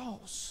on the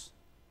cross.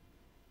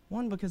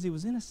 One, because He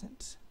was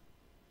innocent.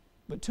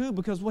 But two,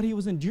 because what He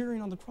was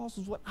enduring on the cross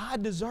was what I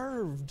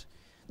deserved.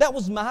 That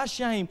was my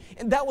shame,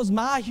 and that was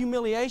my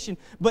humiliation.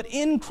 But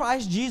in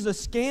Christ Jesus,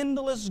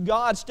 scandalous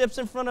God steps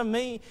in front of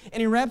me,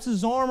 and He wraps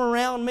His arm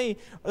around me,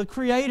 the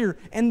Creator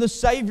and the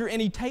Savior, and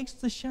He takes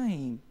the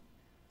shame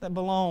that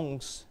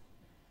belongs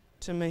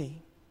to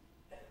me.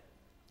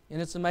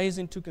 And it's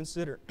amazing to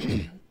consider.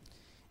 In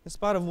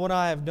spite of what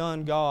I have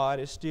done, God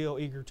is still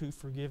eager to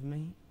forgive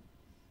me.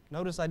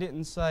 Notice I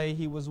didn't say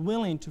He was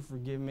willing to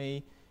forgive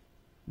me.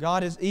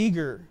 God is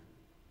eager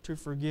to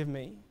forgive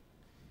me.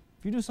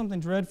 If you do something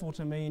dreadful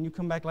to me and you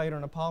come back later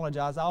and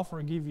apologize, I'll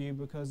forgive you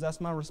because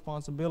that's my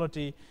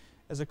responsibility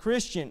as a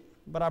Christian.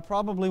 But I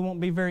probably won't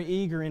be very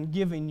eager in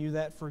giving you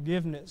that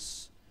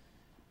forgiveness.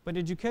 But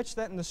did you catch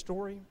that in the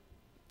story?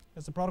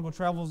 As the prodigal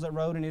travels that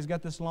road and he's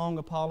got this long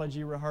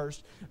apology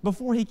rehearsed,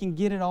 before he can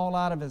get it all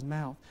out of his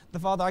mouth, the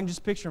father, I can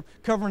just picture him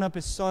covering up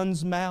his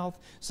son's mouth,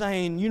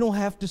 saying, you don't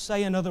have to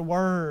say another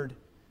word.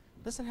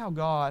 Listen how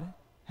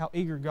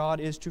eager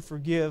God is to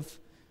forgive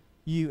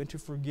you and to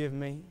forgive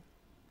me.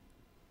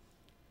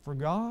 For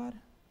God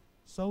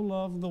so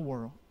loved the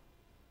world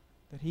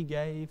that He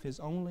gave His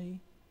only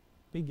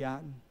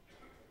begotten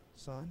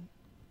Son.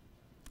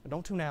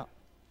 Don't tune out.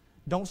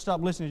 Don't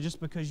stop listening just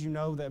because you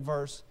know that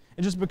verse.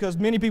 And just because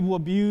many people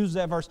abuse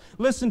that verse.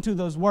 Listen to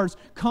those words.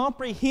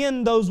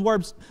 Comprehend those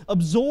words.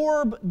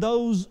 Absorb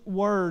those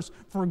words.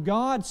 For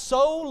God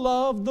so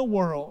loved the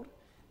world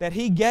that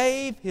He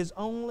gave His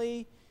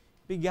only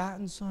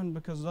begotten Son.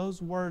 Because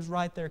those words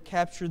right there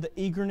capture the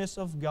eagerness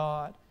of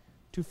God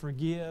to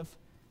forgive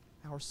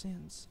our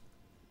sins.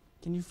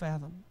 Can you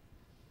fathom?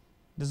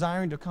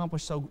 Desiring to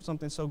accomplish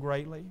something so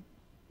greatly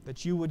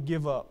that you would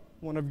give up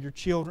one of your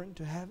children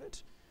to have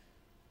it.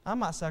 I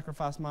might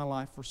sacrifice my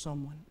life for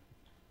someone.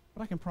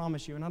 But I can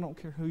promise you, and I don't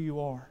care who you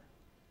are,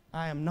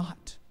 I am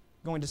not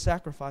going to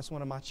sacrifice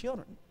one of my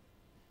children.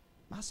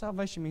 My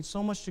salvation means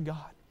so much to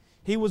God.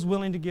 He was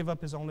willing to give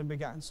up His only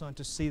begotten Son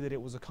to see that it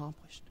was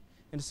accomplished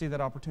and to see that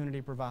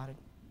opportunity provided.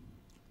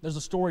 There's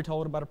a story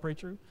told about a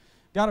preacher who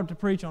got up to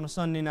preach on a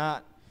Sunday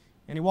night,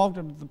 and he walked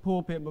up to the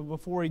pulpit, but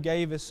before he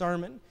gave his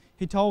sermon,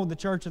 he told the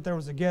church that there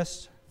was a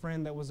guest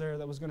friend that was there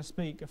that was going to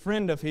speak, a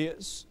friend of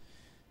his,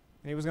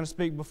 and he was going to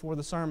speak before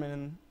the sermon.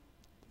 And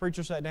the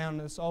preacher sat down,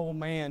 and this old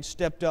man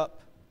stepped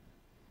up,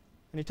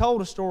 and he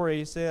told a story.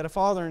 He said a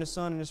father and his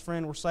son and his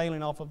friend were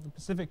sailing off of the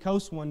Pacific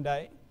coast one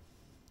day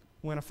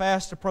when a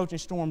fast approaching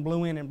storm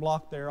blew in and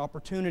blocked their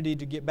opportunity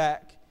to get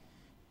back.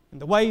 And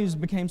the waves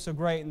became so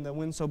great and the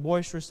wind so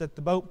boisterous that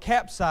the boat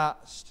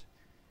capsized,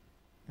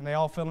 and they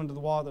all fell into the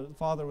water. The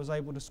father was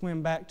able to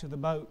swim back to the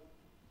boat,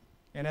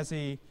 and as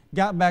he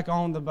got back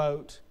on the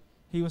boat,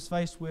 he was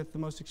faced with the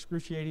most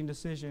excruciating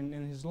decision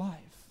in his life.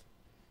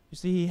 You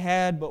see, he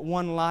had but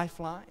one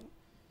lifeline.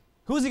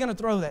 Who was he going to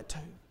throw that to?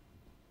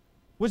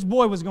 Which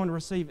boy was going to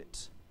receive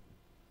it?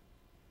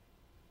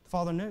 The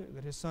father knew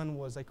that his son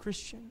was a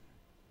Christian,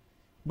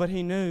 but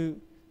he knew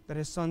that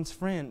his son's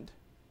friend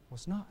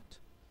was not.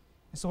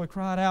 And so he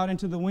cried out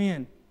into the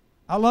wind,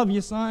 "I love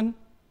you, son."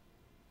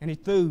 And he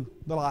threw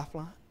the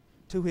lifeline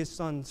to his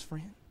son's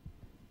friend.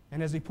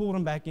 And as he pulled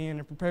him back in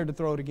and prepared to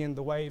throw it again,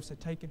 the waves had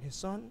taken his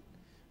son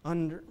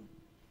under.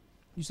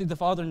 You see, the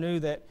father knew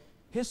that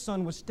his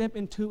son would step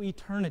into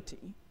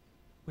eternity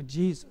with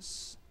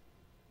Jesus,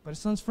 but his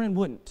son's friend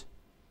wouldn't.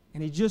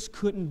 And he just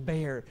couldn't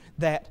bear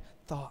that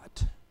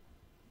thought.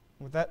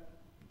 With that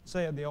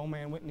said, the old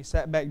man went and he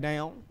sat back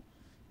down,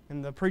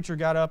 and the preacher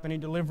got up and he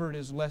delivered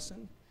his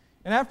lesson.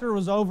 And after it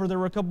was over, there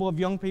were a couple of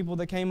young people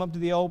that came up to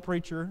the old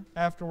preacher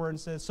afterward and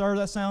said, "Sir,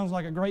 that sounds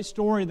like a great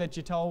story that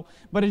you told,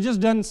 but it just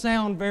doesn't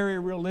sound very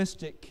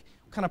realistic.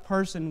 What kind of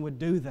person would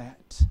do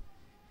that?"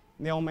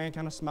 And the old man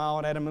kind of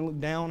smiled at him and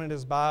looked down at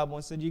his Bible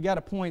and said, "You got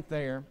a point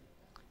there.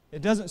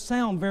 It doesn't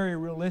sound very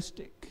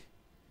realistic.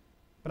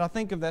 But I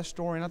think of that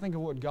story and I think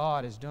of what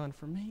God has done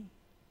for me.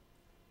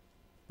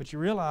 But you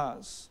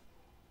realize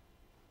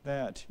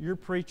that your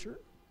preacher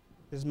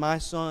is my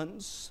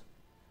son's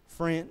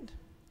friend.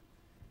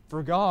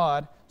 For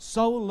God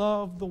so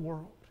loved the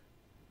world,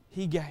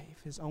 He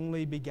gave His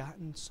only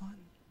begotten Son."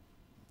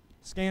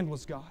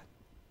 Scandalous God.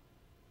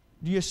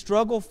 Do you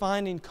struggle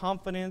finding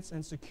confidence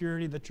and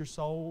security that your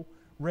soul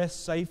rests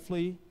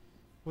safely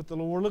with the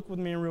Lord? Look with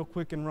me real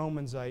quick in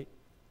Romans 8.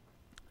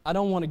 I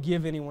don't want to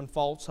give anyone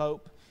false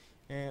hope,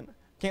 and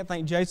can't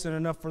thank Jason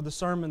enough for the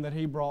sermon that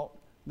he brought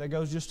that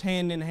goes just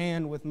hand in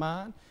hand with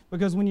mine.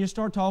 Because when you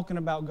start talking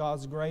about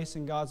God's grace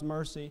and God's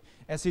mercy,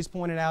 as he's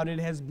pointed out, it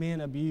has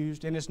been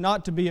abused. And it's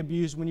not to be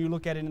abused when you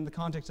look at it in the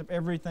context of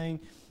everything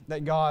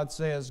that God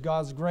says.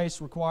 God's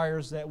grace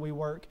requires that we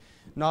work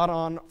not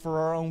for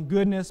our own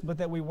goodness, but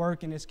that we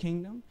work in His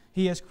kingdom.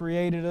 He has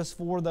created us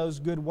for those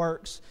good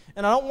works.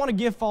 And I don't want to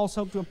give false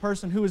hope to a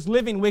person who is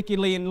living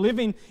wickedly and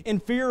living in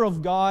fear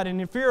of God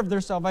and in fear of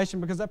their salvation,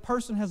 because that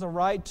person has a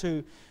right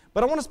to.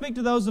 But I want to speak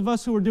to those of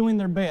us who are doing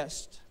their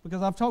best,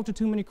 because I've talked to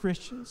too many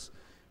Christians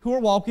who are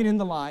walking in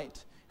the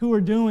light, who are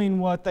doing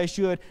what they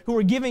should, who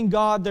are giving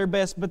God their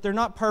best, but they're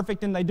not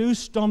perfect and they do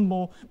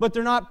stumble, but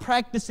they're not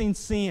practicing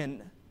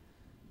sin.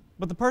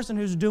 But the person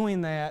who's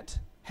doing that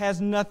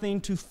has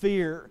nothing to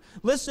fear.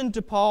 Listen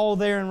to Paul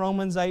there in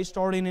Romans 8,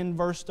 starting in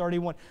verse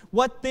 31.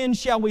 "What then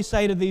shall we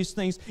say to these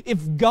things?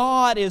 If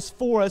God is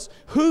for us,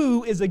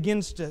 who is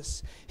against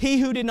us? He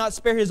who did not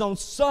spare His own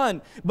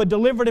Son, but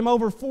delivered Him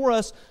over for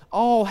us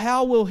all,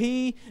 how will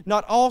He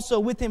not also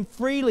with Him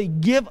freely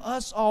give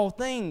us all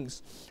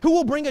things? Who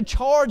will bring a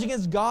charge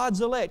against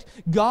God's elect?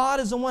 God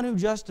is the one who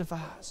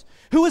justifies.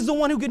 Who is the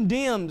one who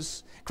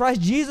condemns?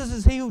 Christ Jesus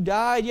is He who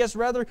died, yes,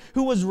 rather,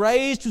 who was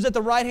raised, who's at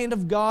the right hand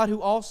of God,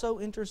 who also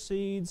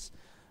intercedes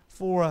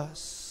for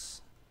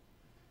us."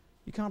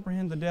 You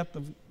comprehend the depth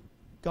of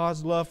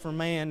God's love for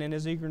man and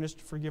His eagerness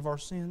to forgive our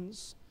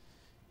sins.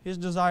 His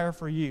desire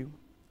for you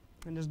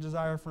and His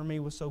desire for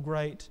me was so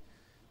great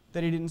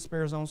that He didn't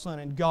spare His own Son.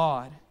 And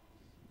God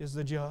is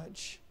the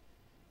judge.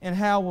 And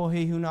how will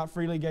He who not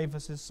freely gave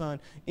us His Son,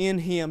 in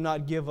Him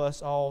not give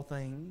us all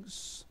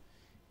things?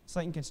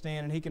 Satan can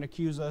stand and he can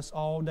accuse us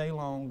all day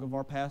long of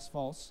our past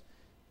faults.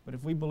 But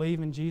if we believe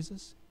in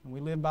Jesus and we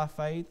live by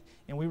faith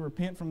and we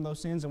repent from those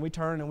sins and we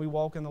turn and we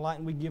walk in the light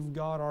and we give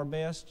God our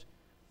best,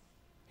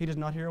 He does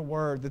not hear a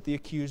word that the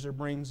accuser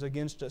brings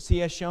against us. He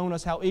has shown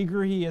us how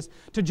eager He is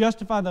to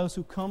justify those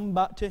who come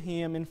back to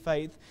Him in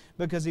faith,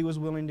 because He was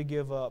willing to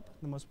give up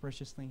the most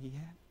precious thing He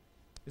had.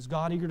 Is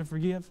God eager to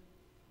forgive?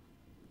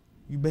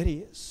 You bet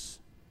He is.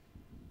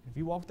 If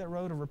you walk that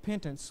road of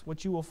repentance,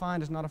 what you will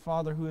find is not a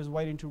Father who is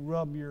waiting to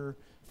rub your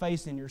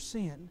face in your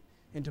sin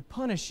and to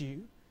punish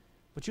you,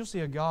 but you'll see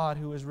a God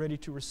who is ready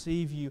to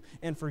receive you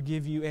and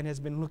forgive you and has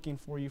been looking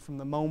for you from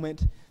the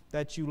moment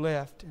that you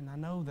left. And I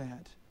know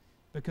that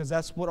because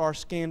that's what our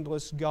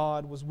scandalous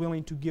God was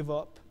willing to give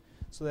up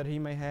so that He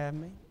may have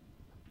me.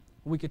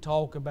 We could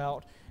talk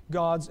about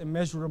God's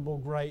immeasurable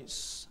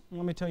grace.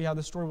 Let me tell you how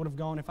this story would have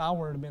gone if I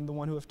were to have been the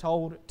one who have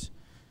told it. It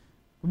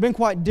would have been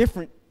quite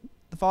different.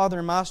 The father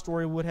in my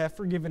story would have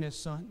forgiven his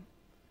son,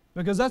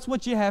 because that's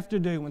what you have to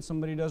do when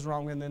somebody does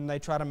wrong and then they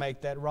try to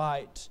make that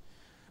right.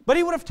 But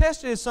he would have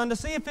tested his son to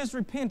see if his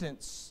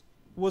repentance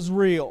was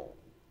real.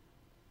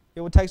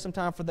 It would take some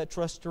time for that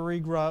trust to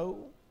regrow.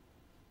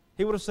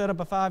 He would have set up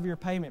a 5-year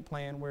payment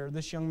plan where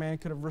this young man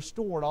could have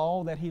restored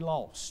all that he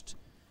lost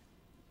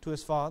to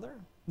his father.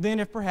 Then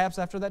if perhaps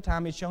after that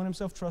time he'd shown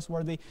himself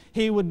trustworthy,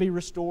 he would be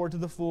restored to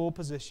the full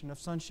position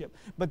of sonship.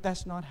 But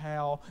that's not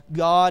how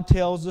God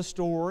tells the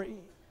story.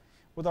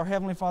 With our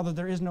Heavenly Father,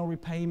 there is no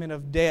repayment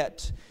of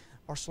debt.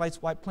 Our slate's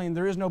wiped clean.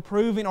 There is no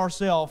proving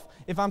ourselves.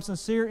 If I'm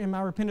sincere in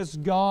my repentance,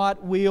 God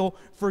will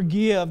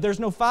forgive. There's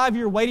no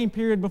 5-year waiting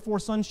period before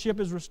sonship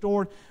is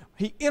restored.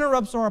 He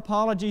interrupts our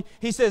apology.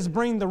 He says,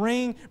 "Bring the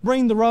ring,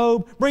 bring the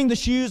robe, bring the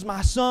shoes.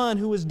 My son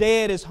who is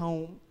dead is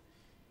home."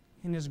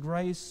 And His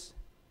grace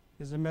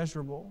is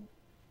immeasurable.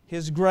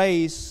 His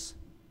grace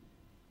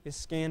is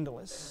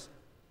scandalous.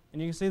 And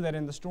you can see that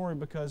in the story,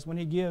 because when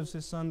He gives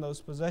His son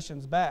those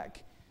possessions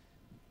back,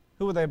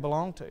 who would they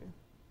belong to?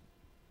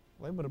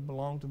 Well, they would have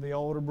belonged to the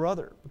older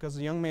brother, because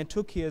the young man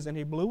took his and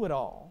he blew it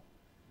all.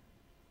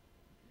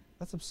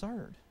 That's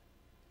absurd.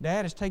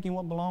 Dad is taking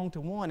what belonged to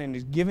one and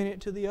is giving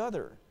it to the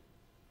other.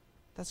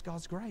 That's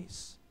God's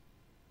grace.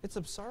 It's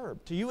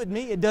absurd. To you and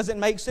me, it doesn't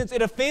make sense.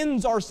 It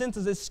offends our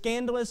senses. It's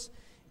scandalous,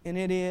 and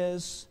it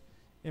is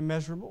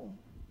immeasurable.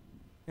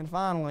 And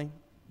finally,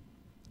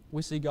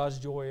 we see God's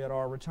joy at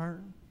our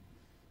return.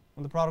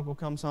 When the prodigal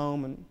comes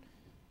home and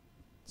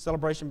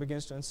celebration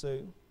begins to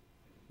ensue,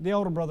 the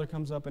older brother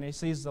comes up and he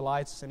sees the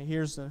lights and he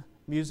hears the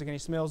music and he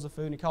smells the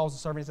food and he calls the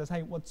servant and says,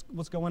 "Hey,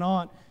 what's going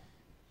on?"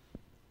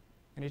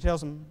 And he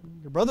tells him,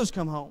 "Your brother's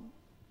come home.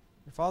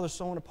 Your father's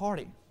throwing a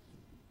party."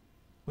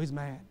 Well, he's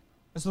mad.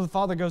 And so the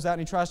father goes out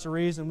and he tries to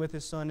reason with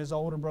his son, his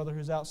older brother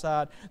who's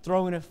outside,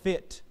 throwing a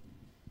fit.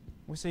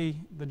 We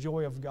see the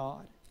joy of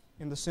God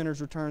in the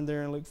sinner's return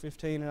there in Luke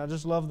 15. And I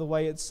just love the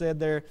way it's said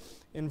there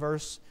in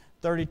verse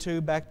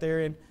 32 back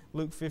there in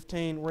Luke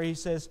 15, where he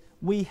says,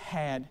 "We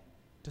had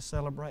to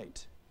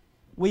celebrate.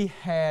 We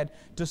had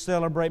to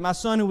celebrate. My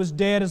son who was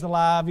dead is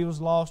alive. He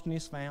was lost and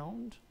he's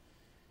found."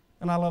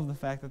 And I love the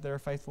fact that there are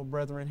faithful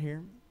brethren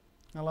here.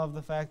 I love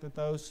the fact that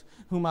those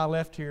whom I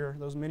left here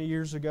those many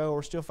years ago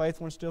are still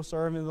faithful and still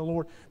serving the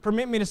Lord.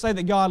 Permit me to say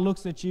that God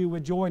looks at you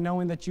with joy,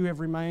 knowing that you have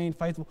remained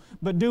faithful.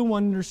 But do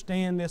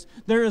understand this.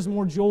 There is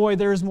more joy,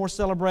 there is more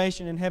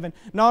celebration in heaven,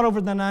 not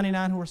over the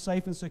 99 who are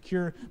safe and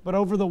secure, but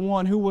over the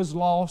one who was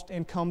lost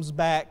and comes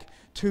back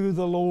to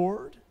the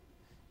Lord.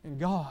 And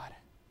God,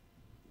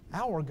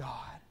 our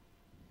God,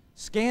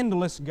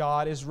 scandalous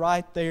God, is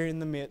right there in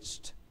the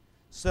midst,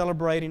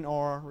 celebrating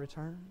our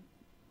return.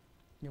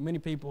 Many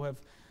people have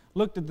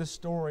looked at this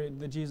story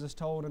that Jesus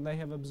told and they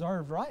have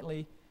observed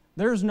rightly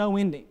there's no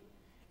ending.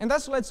 And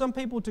that's led some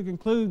people to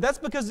conclude that's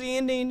because the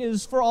ending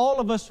is for all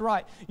of us to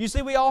write. You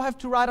see, we all have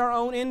to write our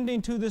own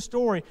ending to this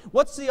story.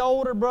 What's the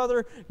older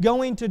brother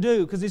going to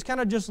do? Because he's kind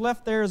of just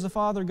left there as the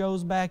father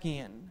goes back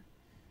in.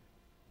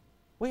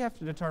 We have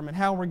to determine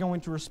how we're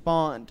going to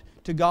respond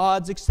to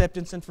God's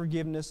acceptance and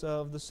forgiveness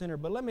of the sinner.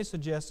 But let me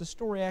suggest the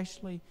story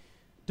actually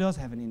does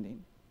have an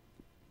ending.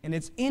 And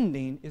its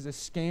ending is as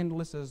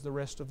scandalous as the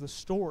rest of the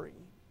story.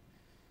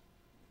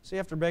 See,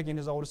 after begging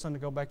his oldest son to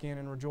go back in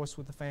and rejoice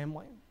with the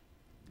family,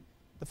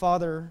 the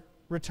father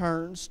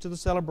returns to the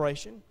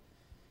celebration,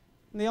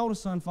 and the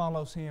oldest son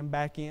follows him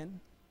back in.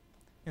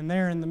 And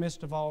there, in the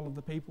midst of all of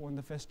the people and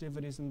the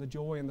festivities and the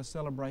joy and the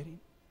celebrating,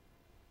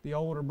 the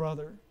older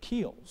brother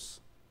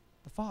kills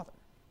the father.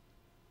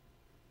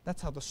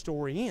 That's how the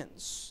story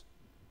ends.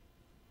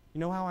 You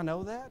know how I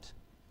know that?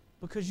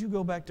 Because you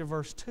go back to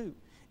verse 2.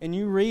 And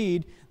you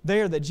read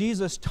there that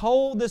Jesus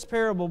told this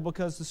parable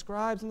because the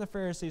scribes and the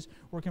Pharisees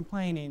were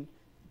complaining,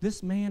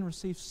 "This man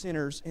receives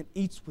sinners and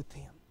eats with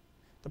them."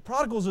 The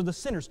prodigals are the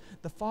sinners.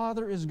 The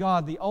father is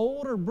God. The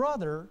older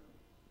brother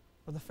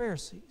are the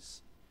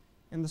Pharisees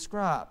and the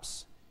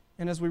scribes.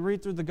 And as we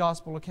read through the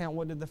gospel account,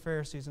 what did the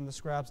Pharisees and the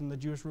scribes and the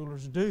Jewish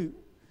rulers do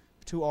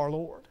to our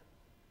Lord?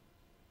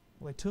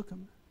 Well, they took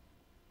him,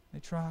 they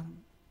tried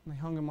him, and they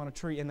hung him on a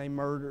tree, and they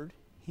murdered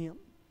him.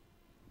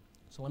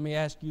 So let me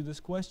ask you this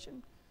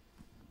question.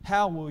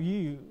 How will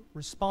you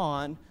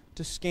respond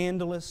to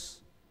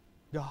scandalous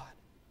God?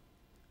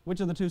 Which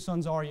of the two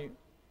sons are you?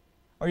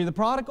 Are you the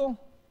prodigal,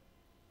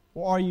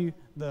 or are you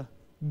the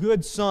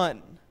good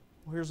son?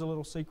 Well, here's a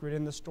little secret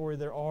in the story.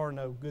 There are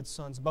no good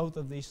sons. Both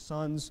of these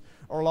sons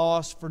are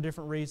lost for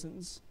different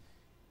reasons.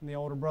 And the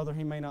older brother,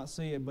 he may not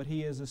see it, but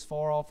he is as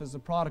far off as the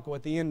prodigal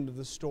at the end of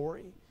the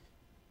story.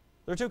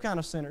 There are two kinds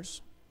of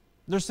sinners.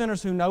 There's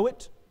sinners who know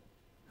it,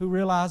 who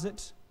realize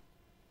it,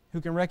 who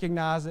can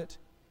recognize it,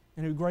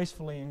 and who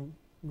gracefully and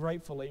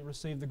gratefully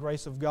receive the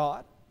grace of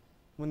God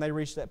when they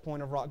reach that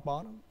point of rock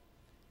bottom.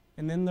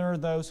 And then there are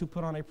those who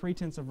put on a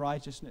pretense of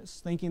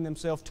righteousness, thinking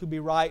themselves to be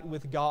right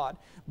with God,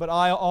 but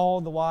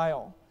all the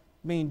while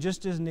being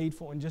just as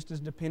needful and just as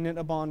dependent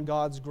upon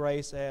God's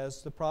grace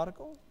as the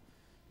prodigal.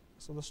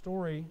 So the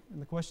story and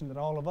the question that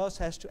all of us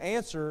has to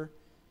answer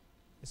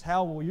is,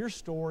 how will your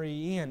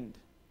story end?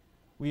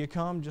 Will you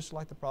come just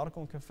like the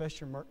prodigal and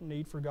confess your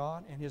need for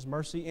God and His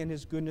mercy and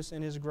His goodness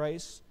and His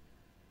grace?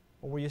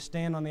 Or will you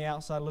stand on the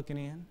outside looking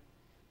in,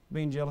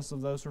 being jealous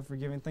of those who are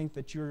forgiven, think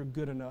that you're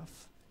good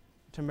enough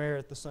to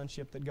merit the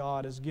sonship that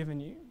God has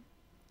given you?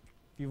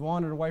 If you've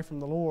wandered away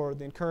from the Lord,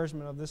 the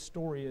encouragement of this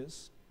story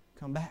is,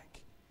 come back.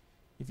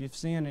 If you've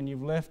sinned and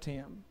you've left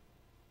Him,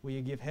 will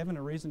you give heaven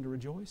a reason to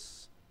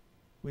rejoice?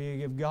 Will you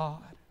give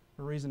God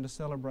a reason to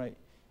celebrate?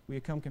 Will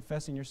you come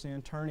confessing your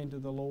sin, turning to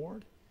the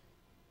Lord,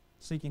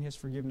 seeking His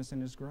forgiveness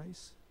and His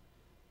grace?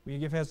 Will you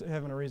give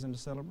heaven a reason to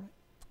celebrate?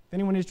 If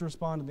anyone needs to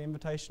respond to the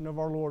invitation of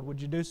our Lord,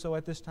 would you do so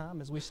at this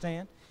time as we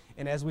stand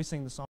and as we sing the song?